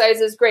 Exercise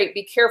is great.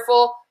 Be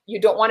careful. You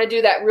don't want to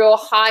do that real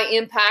high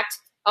impact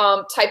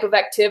type of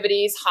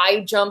activities,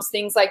 high jumps,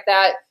 things like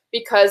that,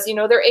 because, you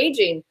know, they're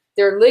aging.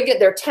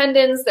 Their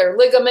tendons, their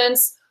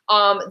ligaments,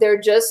 they're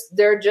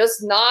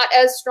just not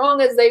as strong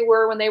as they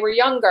were when they were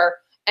younger.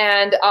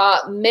 And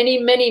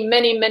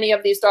many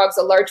of these dogs,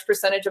 a large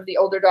percentage of the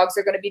older dogs,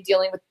 are going to be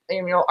dealing with,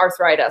 you know,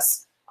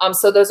 arthritis.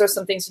 So those are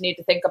some things you need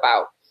to think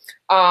about.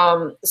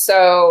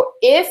 So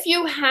if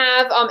you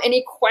have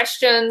any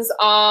questions,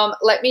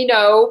 let me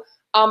know.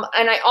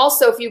 And I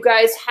also, if you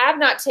guys have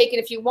not taken,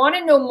 if you want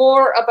to know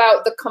more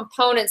about the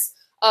components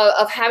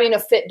of having a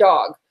fit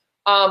dog,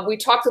 we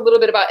talked a little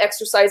bit about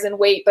exercise and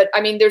weight, but I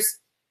mean, just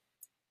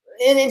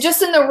in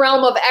the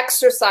realm of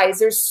exercise,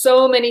 there's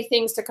so many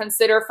things to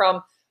consider.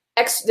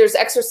 There's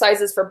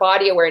exercises for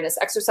body awareness,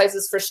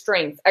 exercises for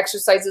strength,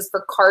 exercises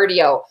for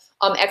cardio,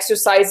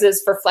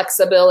 exercises for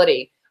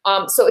flexibility.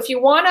 So if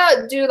you want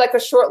to do like a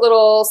short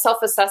little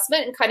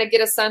self-assessment and kind of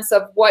get a sense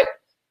of what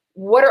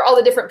are all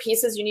the different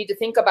pieces you need to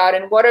think about,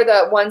 and what are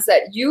the ones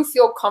that you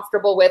feel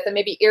comfortable with, and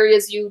maybe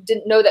areas you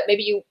didn't know that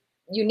maybe you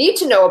need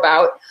to know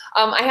about,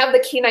 I have the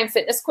Canine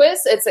Fitness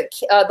Quiz. It's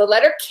the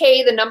letter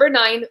K, the number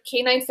 9,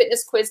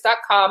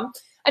 caninefitnessquiz.com.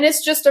 And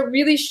it's just a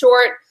really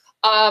short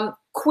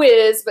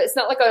quiz, but it's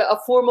not like a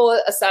formal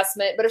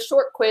assessment, but a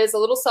short quiz, a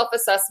little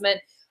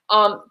self-assessment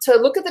to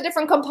look at the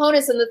different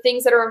components and the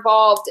things that are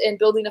involved in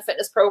building a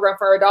fitness program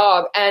for a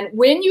dog. And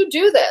when you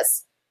do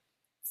this,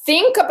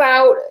 think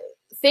about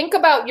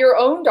your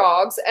own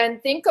dogs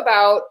and think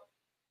about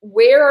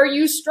where are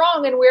you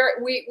strong, and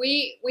where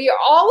we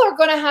all are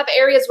going to have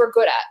areas we're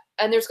good at,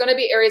 and there's going to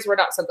be areas we're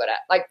not so good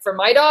at. Like for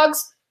my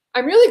dogs,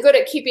 I'm really good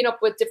at keeping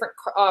up with different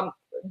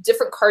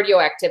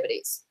cardio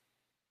activities.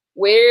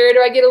 Where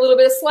do I get a little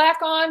bit of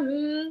slack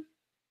on?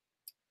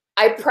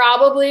 I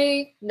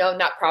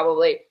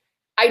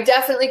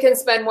definitely can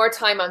spend more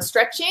time on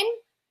stretching.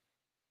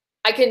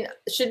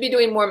 Should be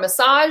doing more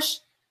massage,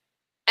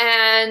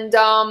 and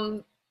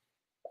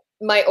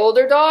my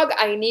older dog,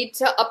 I need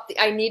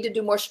to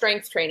do more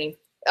strength training.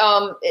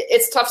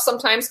 It's tough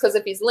sometimes because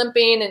if he's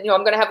limping, and, you know,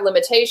 I'm going to have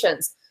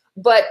limitations.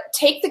 But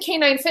take the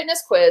Canine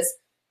Fitness Quiz,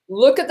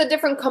 look at the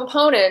different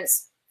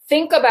components,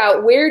 think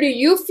about where do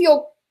you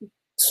feel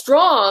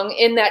strong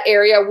in that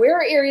area, where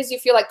are areas you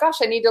feel like,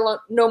 gosh, I need to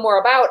know more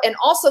about, and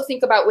also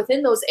think about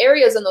within those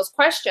areas and those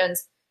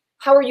questions,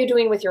 how are you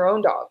doing with your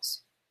own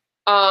dogs?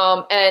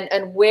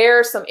 And where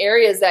are some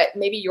areas that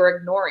maybe you're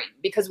ignoring,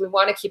 because we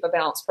want to keep a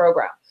balanced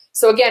program.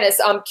 So again, it's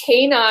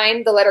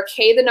K9, the letter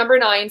K, the number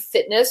 9,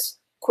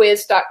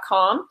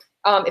 fitnessquiz.com,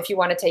 if you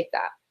want to take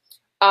that.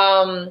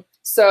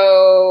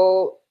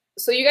 So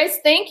you guys,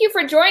 thank you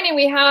for joining.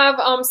 We have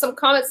some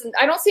comments, and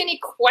I don't see any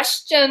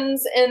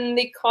questions in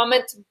the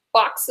comment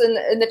box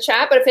in the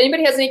chat, but if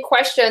anybody has any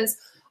questions,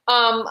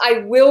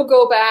 I will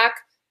go back.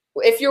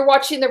 If you're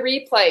watching the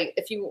replay,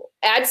 if you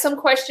add some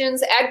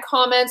questions, add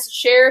comments,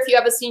 share if you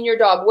have a senior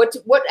dog.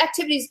 What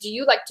activities do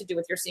you like to do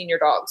with your senior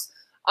dogs?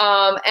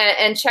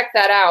 And check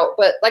that out.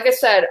 But like I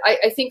said,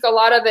 I think a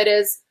lot of it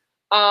is,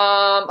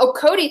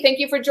 Cody, thank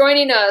you for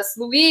joining us.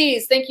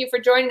 Louise, thank you for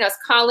joining us.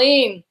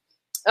 Colleen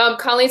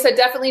said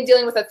definitely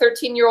dealing with a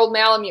 13-year-old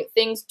Malamute.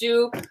 Things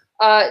do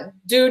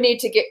need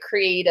to get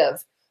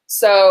creative.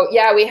 So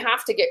yeah, we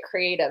have to get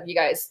creative, you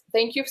guys.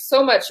 Thank you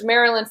so much,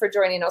 Marilyn, for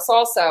joining us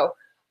also.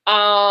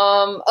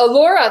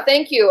 Alora,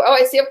 thank you. Oh,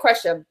 I see a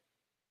question.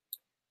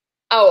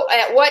 Oh,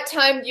 at what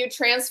time do you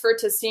transfer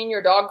to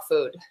senior dog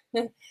food?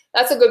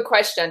 That's a good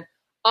question.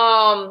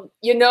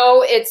 You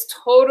know, it's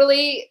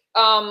totally,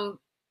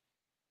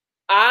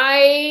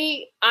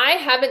 I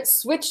haven't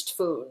switched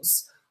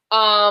foods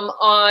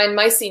on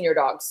my senior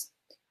dogs.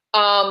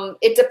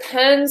 It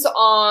depends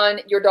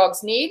on your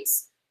dog's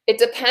needs. It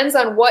depends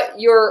on what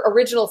your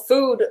original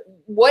food,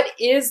 what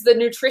is the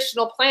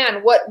nutritional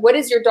plan? What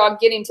is your dog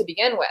getting to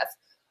begin with?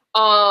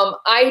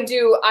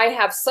 I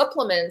have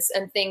supplements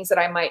and things that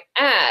I might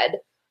add.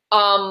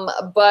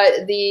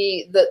 But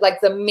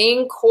the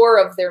main core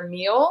of their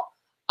meal,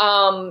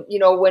 you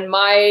know, when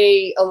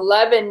my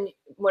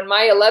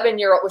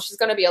 11-year-old, well, she's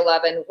going to be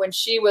 11, when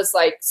she was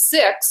like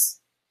 6,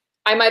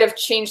 I might have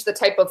changed the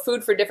type of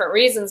food for different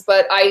reasons,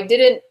 but I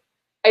didn't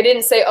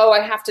say, oh, I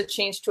have to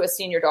change to a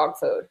senior dog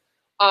food.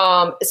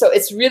 So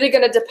it's really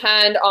going to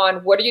depend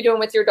on what are you doing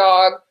with your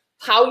dog,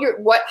 how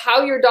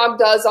your dog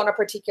does on a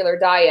particular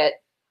diet,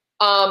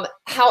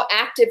 how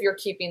active you're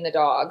keeping the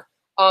dog.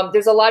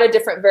 There's a lot of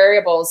different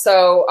variables.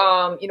 So,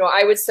 you know,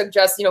 I would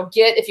suggest, you know,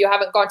 if you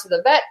haven't gone to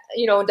the vet,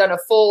 you know, and done a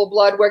full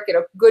blood work, get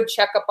a good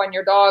checkup on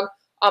your dog.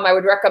 I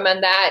would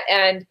recommend that.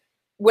 And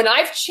when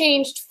I've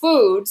changed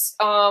foods,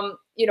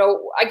 you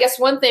know, I guess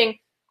one thing,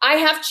 I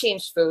have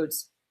changed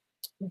foods.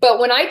 But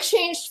when I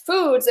changed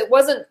foods, it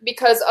wasn't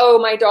because, oh,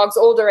 my dog's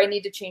older, I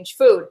need to change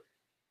food.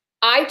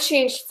 I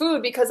changed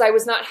food because I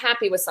was not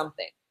happy with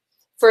something.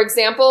 For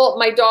example,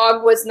 my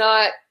dog was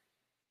not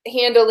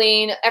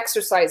handling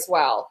exercise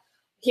well.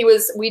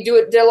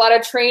 Did a lot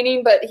of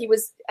training, but he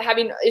was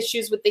having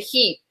issues with the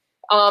heat.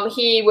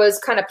 He was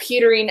kind of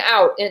petering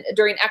out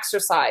during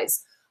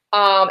exercise.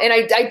 And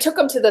I took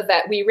him to the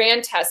vet. We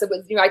ran tests. It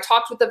was, I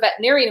talked with the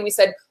veterinarian and we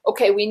said,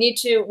 okay, we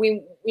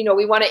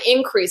want to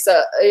increase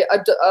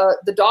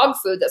the dog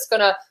food that's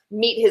going to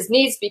meet his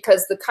needs,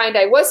 because the kind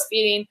I was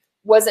feeding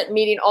wasn't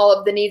meeting all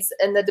of the needs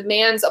and the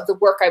demands of the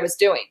work I was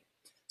doing.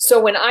 So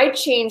when I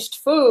changed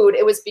food,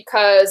 it was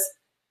because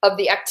of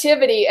the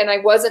activity, and I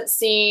wasn't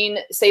seeing,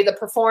 say, the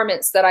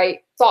performance that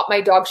I thought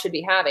my dog should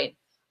be having.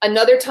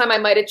 Another time I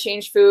might have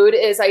changed food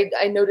is I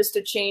noticed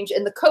a change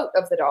in the coat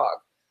of the dog.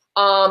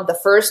 The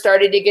fur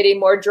started to getting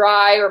more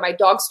dry, or my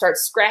dog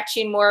starts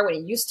scratching more when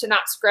he used to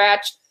not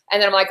scratch.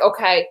 And then I'm like,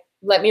 okay,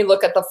 let me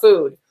look at the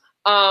food.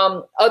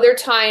 Other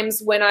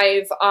times when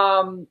I've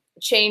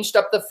changed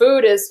up the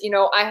food is,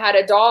 I had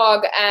a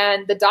dog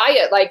and the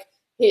diet, like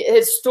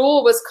his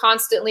stool was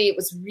constantly, it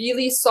was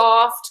really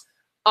soft.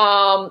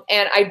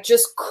 And I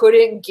just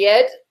couldn't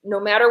get, no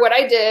matter what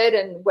I did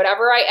and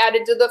whatever I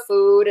added to the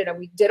food, and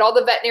we did all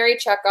the veterinary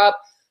checkup,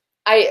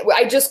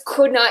 I just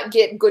could not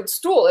get good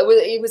stool.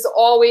 It was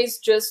always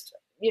just,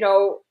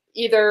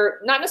 either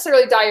not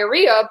necessarily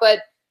diarrhea, but,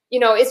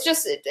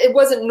 it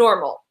wasn't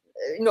normal.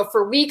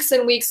 For weeks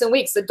and weeks and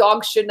weeks, the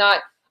dog should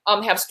not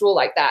have stool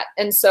like that.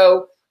 And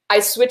so I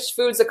switched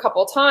foods a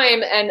couple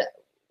times, and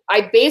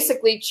I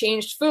basically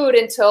changed food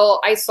until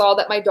I saw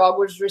that my dog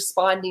was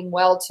responding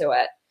well to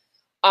it.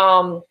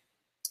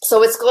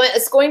 So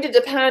it's going to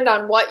depend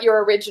on what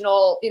your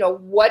original,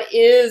 what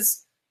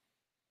is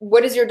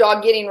your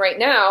dog getting right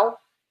now?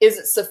 Is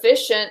it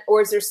sufficient,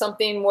 or is there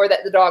something more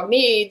that the dog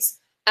needs?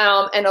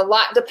 And a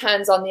lot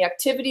depends on the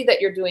activity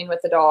that you're doing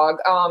with the dog,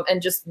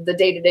 and just the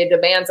day-to-day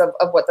demands of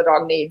what the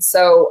dog needs.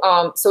 So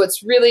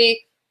it's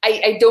really,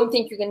 I don't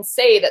think you can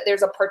say that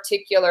there's a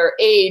particular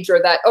age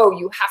or that, oh,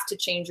 you have to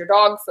change your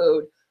dog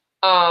food.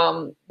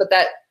 But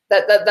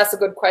that's a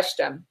good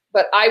question.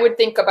 But I would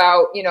think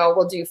about,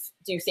 well, do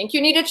you think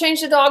you need to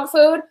change the dog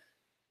food?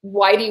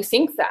 Why do you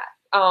think that?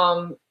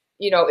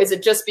 Is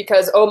it just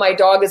because, oh, my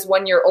dog is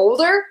 1 year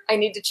older, I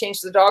need to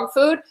change the dog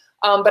food?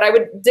 But I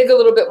would dig a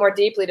little bit more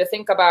deeply to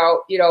think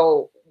about,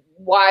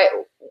 why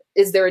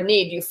is there a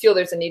need? Do you feel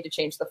there's a need to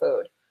change the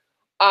food?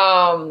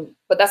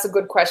 But that's a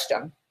good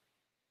question.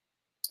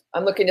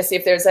 I'm looking to see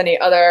if there's any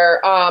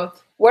other,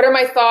 what are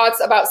my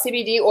thoughts about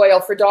CBD oil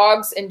for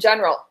dogs in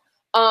general?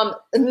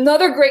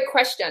 Another great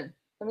question.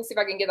 Let me see if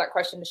I can get that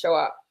question to show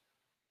up.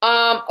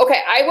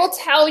 Okay, I will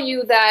tell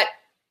you that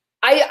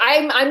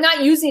I'm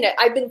not using it.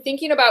 I've been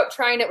thinking about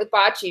trying it with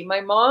Bocce. My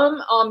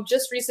mom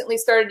just recently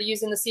started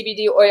using the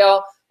CBD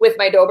oil with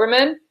my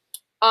Doberman.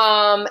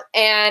 And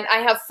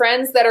I have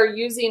friends that are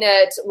using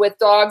it with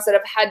dogs that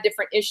have had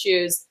different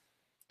issues.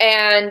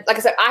 And like I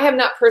said, I have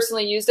not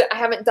personally used it.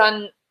 I've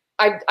done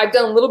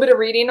a little bit of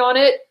reading on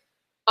it.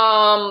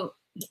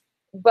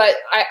 But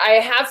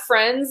I have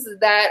friends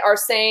that are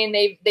saying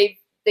they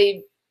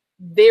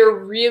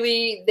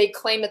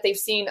claim that they've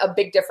seen a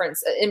big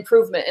difference,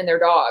 improvement in their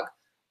dog.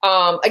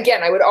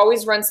 Again, I would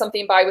always run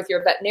something by with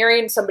your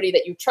veterinarian, somebody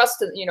that you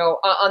trust,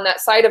 on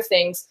that side of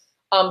things.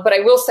 But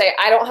I will say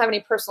I don't have any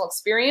personal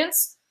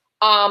experience.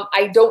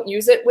 I don't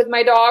use it with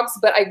my dogs,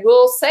 but I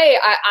will say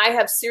I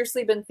have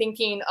seriously been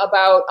thinking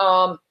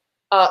about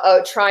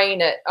trying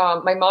it.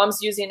 My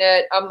mom's using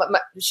it.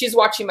 She's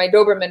watching my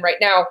Doberman right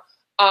now.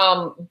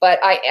 But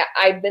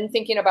I've been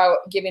thinking about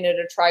giving it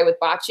a try with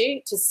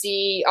Bocce to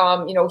see,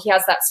 he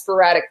has that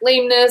sporadic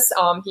lameness.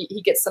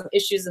 He gets some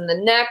issues in the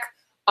neck.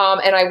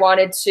 And I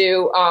wanted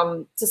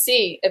to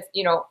see if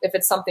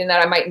it's something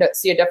that I might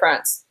see a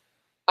difference.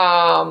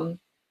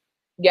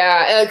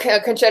 Yeah.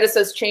 Conchetta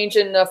says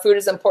changing the food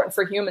is important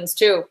for humans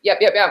too.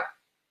 Yep.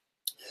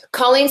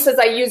 Colleen says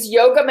I use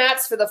yoga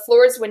mats for the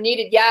floors when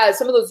needed. Yeah.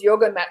 Some of those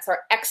yoga mats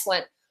are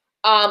excellent.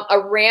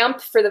 A ramp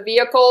for the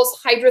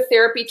vehicles,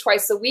 hydrotherapy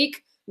twice a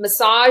week,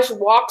 massage,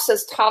 walks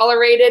as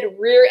tolerated,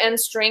 rear end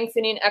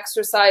strengthening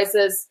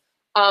exercises,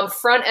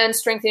 front end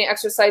strengthening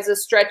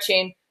exercises,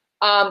 stretching.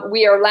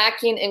 We are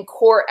lacking in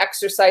core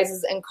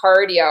exercises and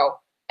cardio,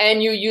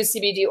 and you use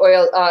CBD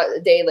oil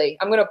daily.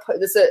 I'm going to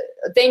put this,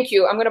 thank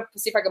you. I'm going to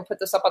see if I can put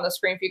this up on the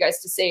screen for you guys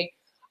to see.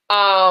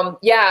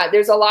 Yeah,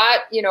 there's a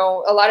lot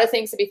of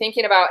things to be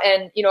thinking about.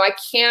 And,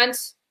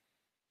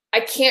 I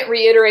can't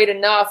reiterate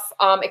enough,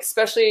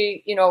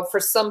 especially, for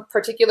some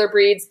particular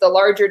breeds, the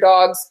larger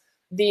dogs,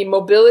 the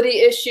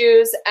mobility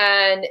issues.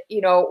 And,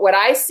 what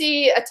I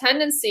see a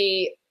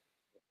tendency,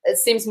 it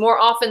seems more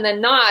often than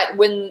not,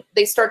 when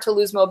they start to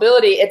lose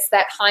mobility, it's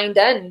that hind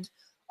end.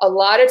 A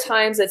lot of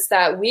times it's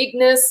that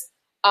weakness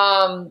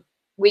in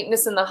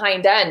the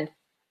hind end.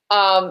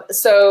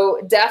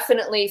 So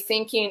definitely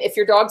thinking if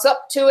your dog's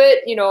up to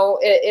it,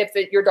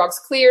 your dog's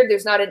cleared,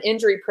 there's not an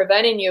injury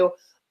preventing you.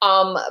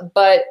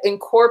 But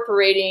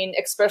incorporating,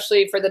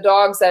 especially for the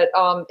dogs that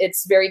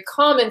it's very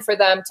common for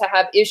them to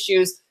have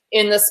issues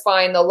in the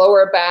spine, the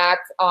lower back,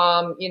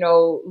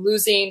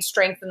 losing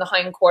strength in the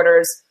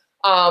hindquarters,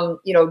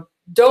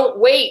 Don't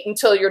wait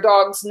until your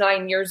dog's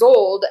 9 years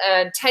old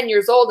and 10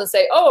 years old and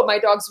say, oh, my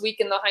dog's weak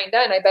in the hind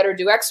end, I better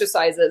do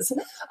exercises.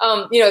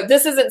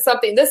 This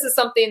is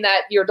something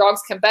that your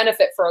dogs can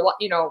benefit for a lot,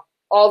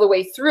 all the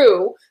way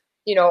through,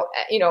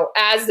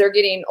 as they're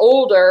getting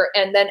older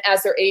and then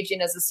as they're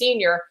aging as a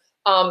senior.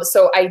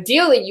 So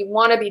ideally you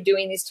want to be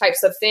doing these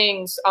types of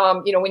things,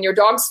 when your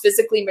dog's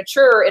physically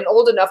mature and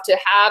old enough to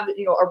have,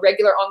 a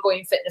regular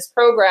ongoing fitness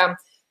program.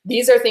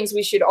 These are things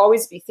we should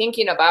always be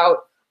thinking about.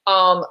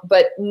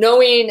 But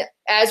knowing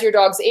as your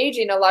dog's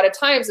aging, a lot of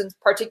times in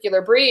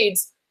particular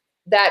breeds,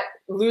 that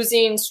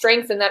losing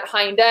strength in that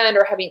hind end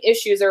or having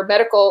issues or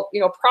medical,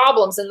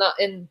 problems in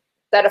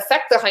that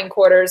affect the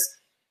hindquarters,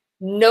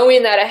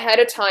 knowing that ahead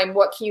of time,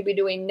 what can you be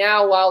doing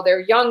now while they're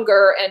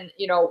younger and,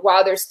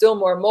 while they're still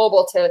more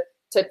mobile to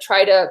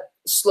try to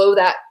slow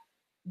that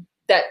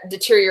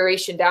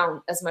deterioration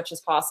down as much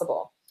as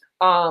possible.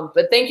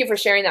 But thank you for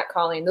sharing that,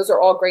 Colleen. Those are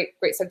all great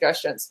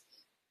suggestions.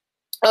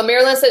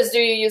 Marilyn says, do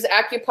you use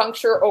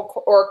acupuncture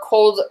or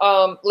cold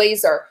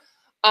laser?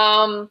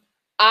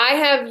 I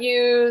have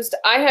used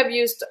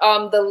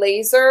the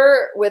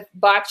laser with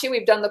Bachi.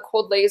 We've done the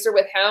cold laser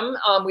with him.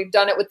 We've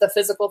done it with the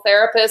physical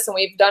therapist, and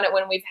we've done it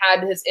when we've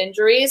had his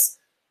injuries.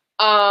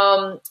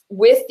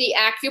 With the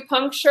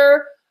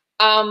acupuncture,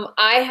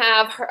 I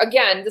have,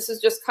 again, this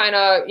is just kind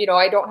of,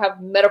 I don't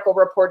have medical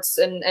reports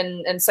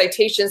and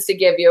citations to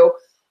give you.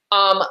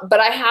 But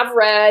I have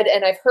read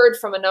and I've heard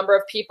from a number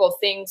of people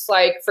things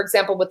like, for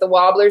example, with the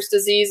Wobbler's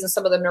disease and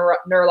some of the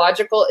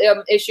neurological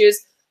issues,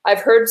 I've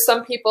heard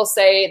some people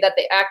say that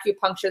the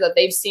acupuncture that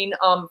they've seen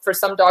for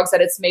some dogs, that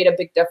it's made a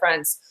big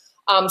difference.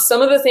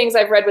 Some of the things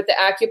I've read with the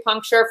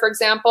acupuncture, for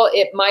example,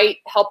 it might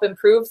help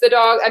improve the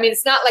dog. I mean,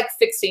 it's not like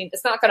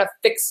it's not going to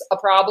fix a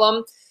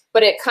problem,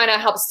 but it kind of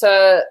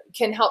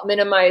can help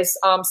minimize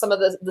some of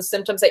the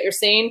symptoms that you're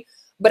seeing.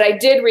 But I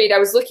did read, I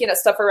was looking at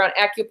stuff around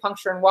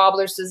acupuncture and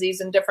Wobbler's disease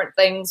and different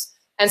things.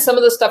 And some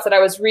of the stuff that I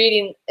was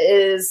reading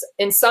is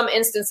in some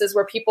instances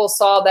where people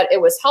saw that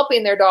it was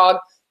helping their dog,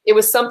 it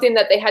was something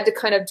that they had to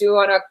kind of do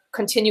on a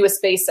continuous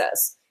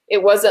basis.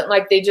 It wasn't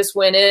like they just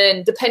went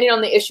in, depending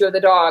on the issue of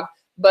the dog.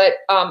 But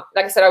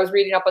like I said, I was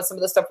reading up on some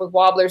of the stuff with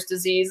Wobbler's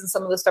disease and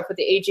some of the stuff with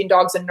the aging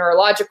dogs and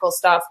neurological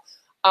stuff,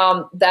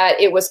 that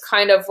it was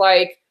kind of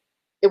like,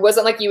 it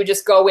wasn't like you would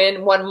just go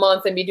in 1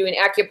 month and be doing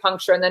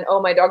acupuncture and then,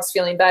 oh, my dog's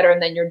feeling better,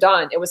 and then you're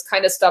done. It was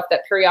kind of stuff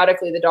that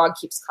periodically the dog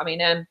keeps coming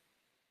in.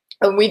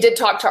 And we did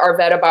talk to our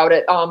vet about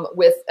it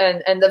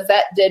and the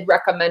vet did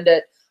recommend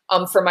it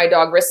for my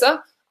dog Rissa,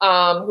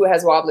 who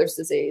has Wobbler's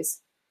disease.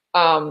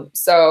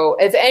 So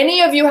if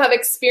any of you have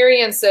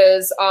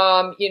experiences,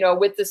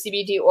 with the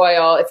CBD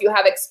oil, if you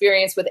have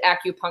experience with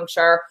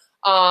acupuncture,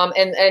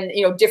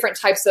 and different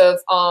types of,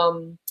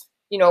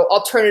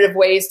 alternative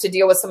ways to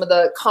deal with some of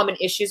the common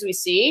issues we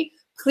see,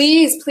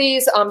 please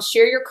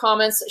share your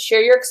comments,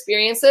 share your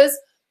experiences.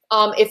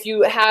 If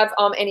you have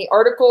any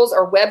articles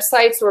or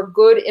websites or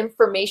good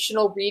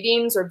informational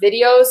readings or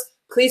videos,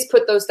 please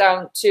put those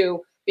down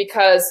too,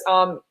 because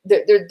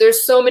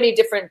there's so many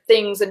different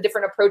things and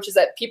different approaches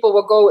that people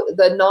will go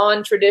the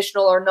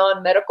non-traditional or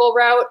non-medical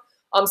route.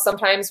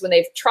 Sometimes when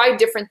they've tried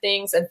different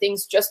things and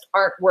things just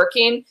aren't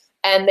working,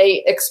 and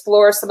they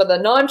explore some of the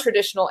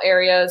non-traditional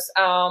areas.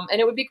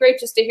 And it would be great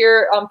just to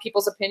hear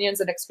people's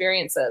opinions and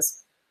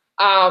experiences.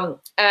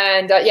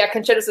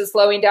 Conchetta says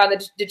slowing down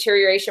the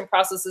deterioration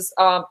process is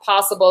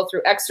possible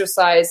through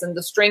exercise and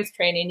the strength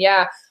training.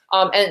 Yeah.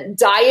 And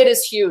diet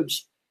is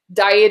huge.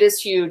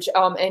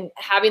 And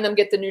having them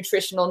get the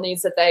nutritional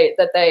needs that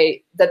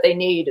they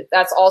need.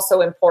 That's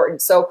also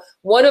important. So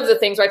one of the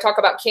things when I talk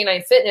about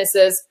canine fitness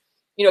is,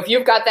 if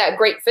you've got that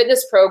great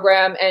fitness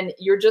program and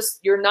you're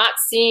not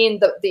seeing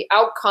the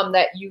outcome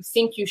that you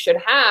think you should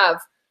have,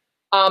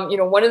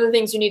 one of the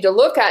things you need to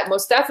look at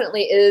most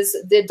definitely is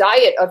the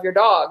diet of your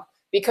dog,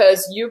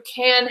 because you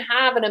can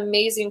have an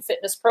amazing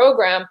fitness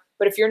program,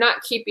 but if you're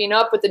not keeping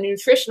up with the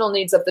nutritional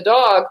needs of the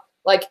dog,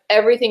 like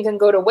everything can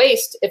go to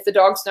waste if the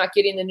dog's not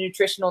getting the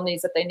nutritional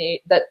needs that they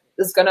need, that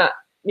is going to,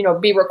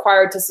 be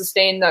required to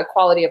sustain the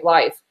quality of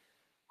life.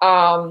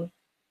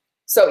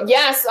 So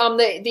yes,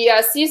 the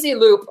CZ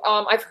loop,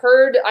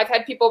 I've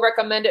had people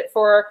recommend it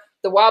for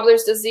the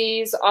Wobbler's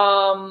disease.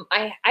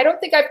 I don't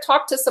think I've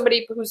talked to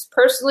somebody who's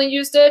personally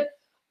used it.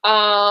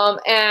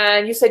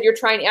 And you said you're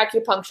trying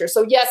acupuncture.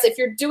 So yes, if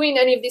you're doing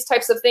any of these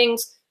types of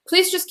things,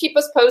 please just keep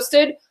us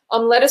posted.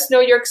 Let us know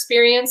your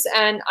experience.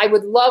 And I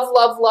would love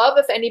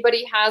if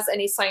anybody has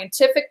any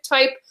scientific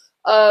type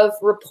of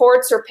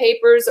reports or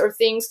papers or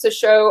things to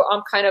show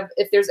kind of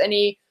if there's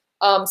any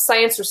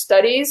science or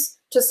studies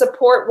to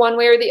support one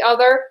way or the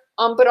other,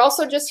 but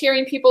also just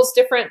hearing people's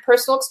different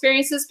personal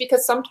experiences,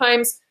 because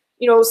sometimes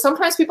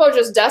people are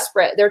just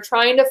desperate. They're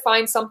trying to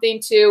find something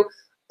to,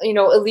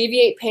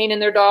 alleviate pain in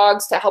their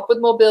dogs, to help with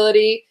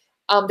mobility.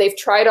 They've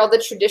tried all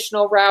the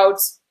traditional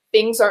routes.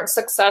 Things aren't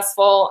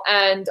successful.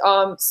 And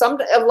a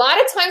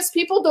lot of times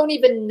people don't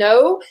even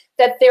know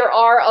that there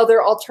are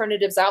other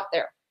alternatives out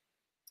there.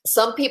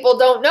 Some people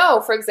don't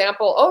know, for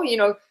example,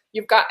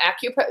 you've got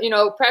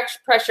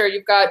pressure,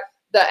 you've got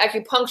the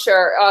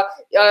acupuncture.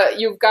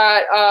 You've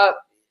got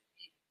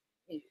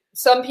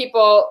some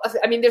people,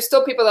 I mean, there's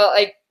still people that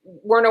like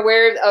weren't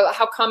aware of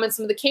how common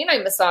some of the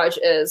canine massage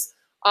is.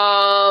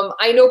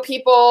 I know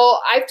people,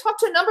 I've talked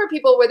to a number of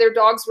people where their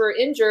dogs were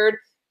injured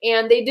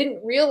and they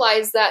didn't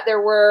realize that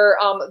there were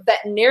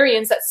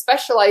veterinarians that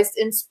specialized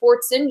in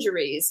sports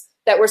injuries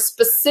that were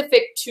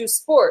specific to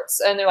sports.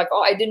 And they're like,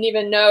 oh, I didn't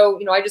even know,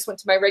 you know, I just went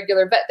to my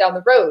regular vet down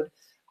the road.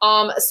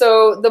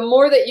 So the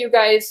more that you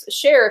guys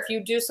share, if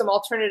you do some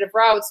alternative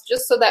routes,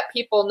 just so that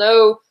people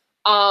know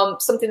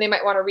something they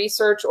might want to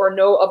research or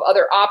know of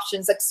other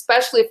options,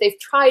 especially if they've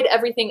tried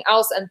everything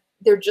else and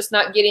they're just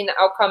not getting the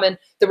outcome and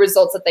the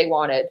results that they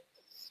wanted.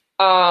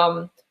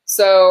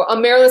 So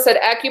Marilyn said,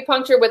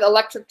 acupuncture with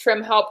electric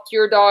trim helped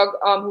your dog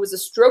who was a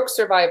stroke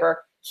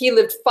survivor. He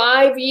lived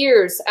 5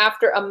 years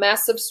after a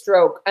massive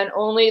stroke and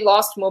only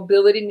lost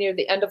mobility near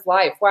the end of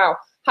life. Wow.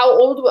 How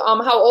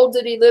old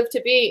did he live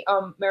to be,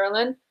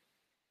 Marilyn?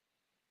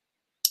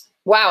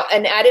 Wow,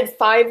 and added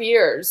 5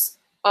 years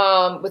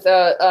with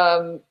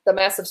the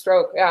massive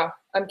stroke. Yeah,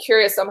 I'm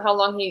curious how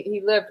long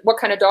he lived. What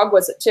kind of dog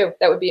was it too?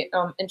 That would be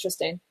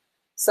interesting.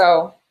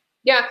 So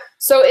yeah,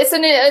 so it's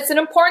an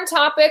important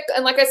topic,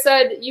 and like I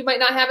said, you might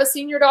not have a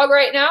senior dog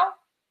right now,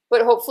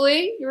 but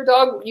hopefully your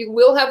dog, you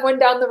will have one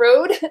down the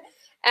road.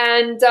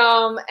 And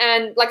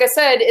like I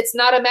said, it's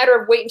not a matter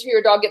of waiting until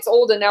your dog gets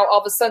old and now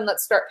all of a sudden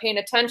let's start paying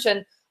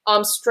attention.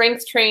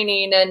 Strength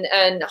training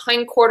and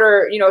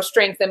hindquarter, you know,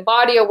 strength and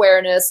body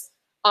awareness,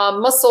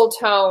 muscle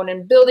tone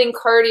and building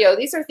cardio.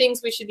 These are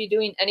things we should be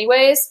doing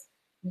anyways,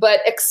 but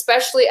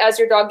especially as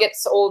your dog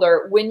gets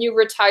older, when you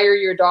retire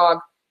your dog,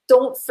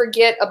 don't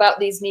forget about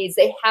these needs.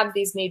 They have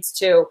these needs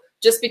too.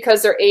 Just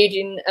because they're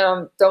aging,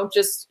 don't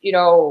just, you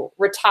know,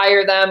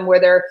 retire them where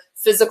their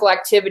physical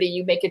activity,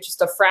 you make it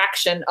just a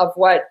fraction of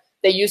what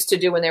they used to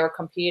do when they were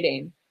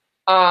competing.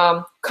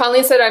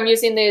 Colleen said, I'm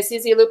using the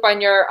ZZ Loop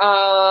on your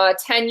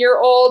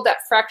 10-year-old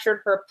that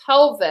fractured her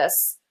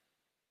pelvis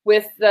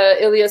with the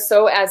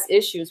iliopsoas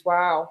issues.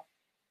 Wow.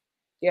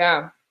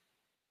 Yeah.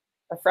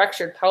 A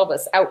fractured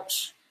pelvis.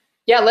 Ouch.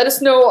 Yeah, let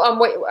us know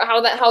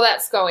how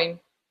that's going.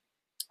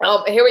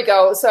 Here we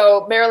go.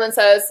 So Marilyn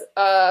says,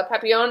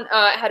 Papillon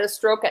had a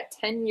stroke at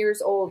 10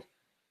 years old.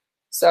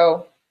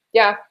 So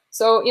yeah.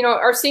 So, you know,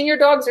 our senior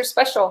dogs are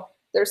special.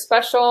 They're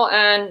special,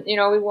 and, you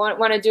know, we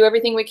want to do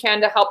everything we can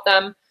to help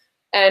them.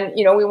 And,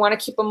 you know, we want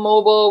to keep them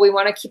mobile. We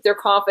want to keep their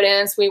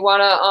confidence. We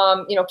want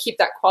to, you know, keep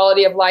that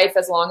quality of life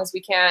as long as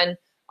we can,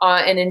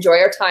 and enjoy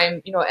our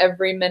time, you know,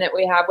 every minute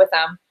we have with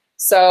them.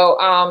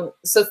 So,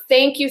 so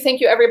thank you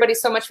everybody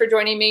so much for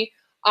joining me.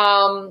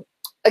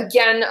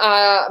 Again,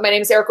 my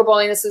name is Erica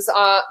Bowling. This is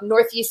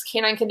Northeast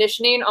Canine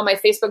Conditioning. On my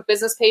Facebook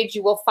business page,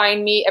 you will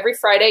find me every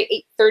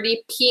Friday, 8:30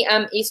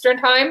 p.m. Eastern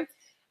Time.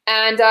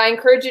 And I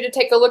encourage you to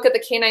take a look at the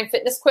Canine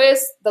Fitness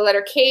Quiz, the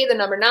letter K, the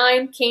number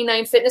 9,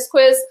 Canine Fitness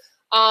Quiz,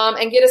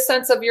 and get a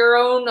sense of your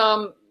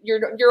own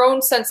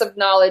your sense of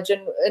knowledge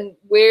and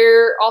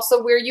where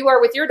you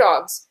are with your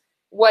dogs.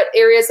 What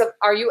areas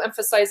are you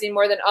emphasizing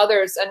more than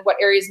others, and what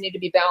areas need to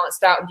be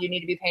balanced out and do you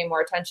need to be paying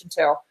more attention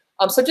to?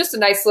 So just a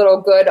nice little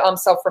good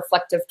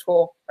self-reflective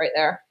tool right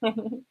there.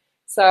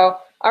 So,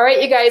 all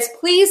right, you guys,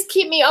 please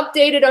keep me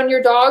updated on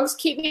your dogs.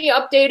 Keep me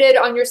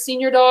updated on your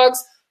senior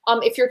dogs.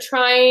 If you're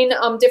trying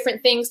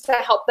different things to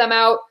help them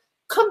out,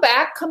 come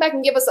back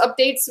and give us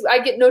updates. I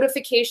get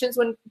notifications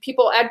when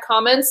people add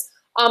comments.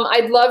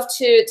 I'd love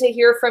to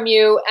hear from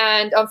you,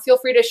 and feel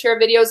free to share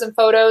videos and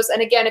photos.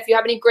 And again, if you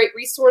have any great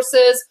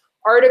resources,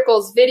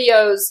 articles,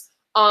 videos,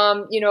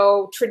 you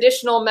know,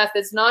 traditional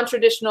methods,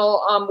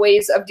 non-traditional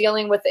ways of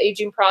dealing with the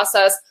aging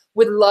process,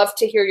 would love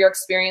to hear your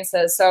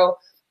experiences. So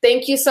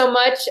thank you so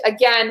much.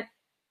 Again,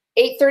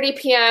 8:30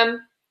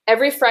 p.m.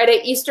 every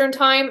Friday Eastern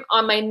Time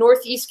on my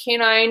Northeast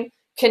Canine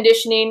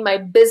Conditioning, my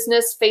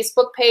business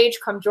Facebook page.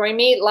 Come join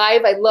me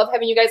live. I love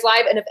having you guys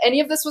live. And if any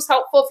of this was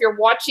helpful, if you're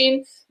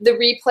watching the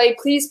replay,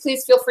 please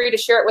feel free to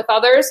share it with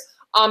others.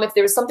 If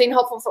there was something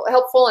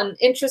helpful and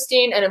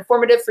interesting and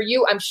informative for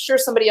you, I'm sure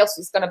somebody else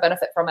is going to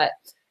benefit from it,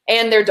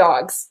 and their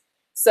dogs.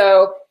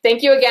 So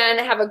thank you again.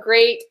 Have a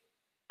great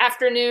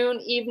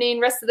afternoon, evening,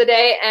 rest of the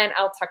day, and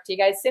I'll talk to you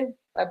guys soon.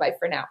 Bye-bye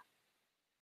for now.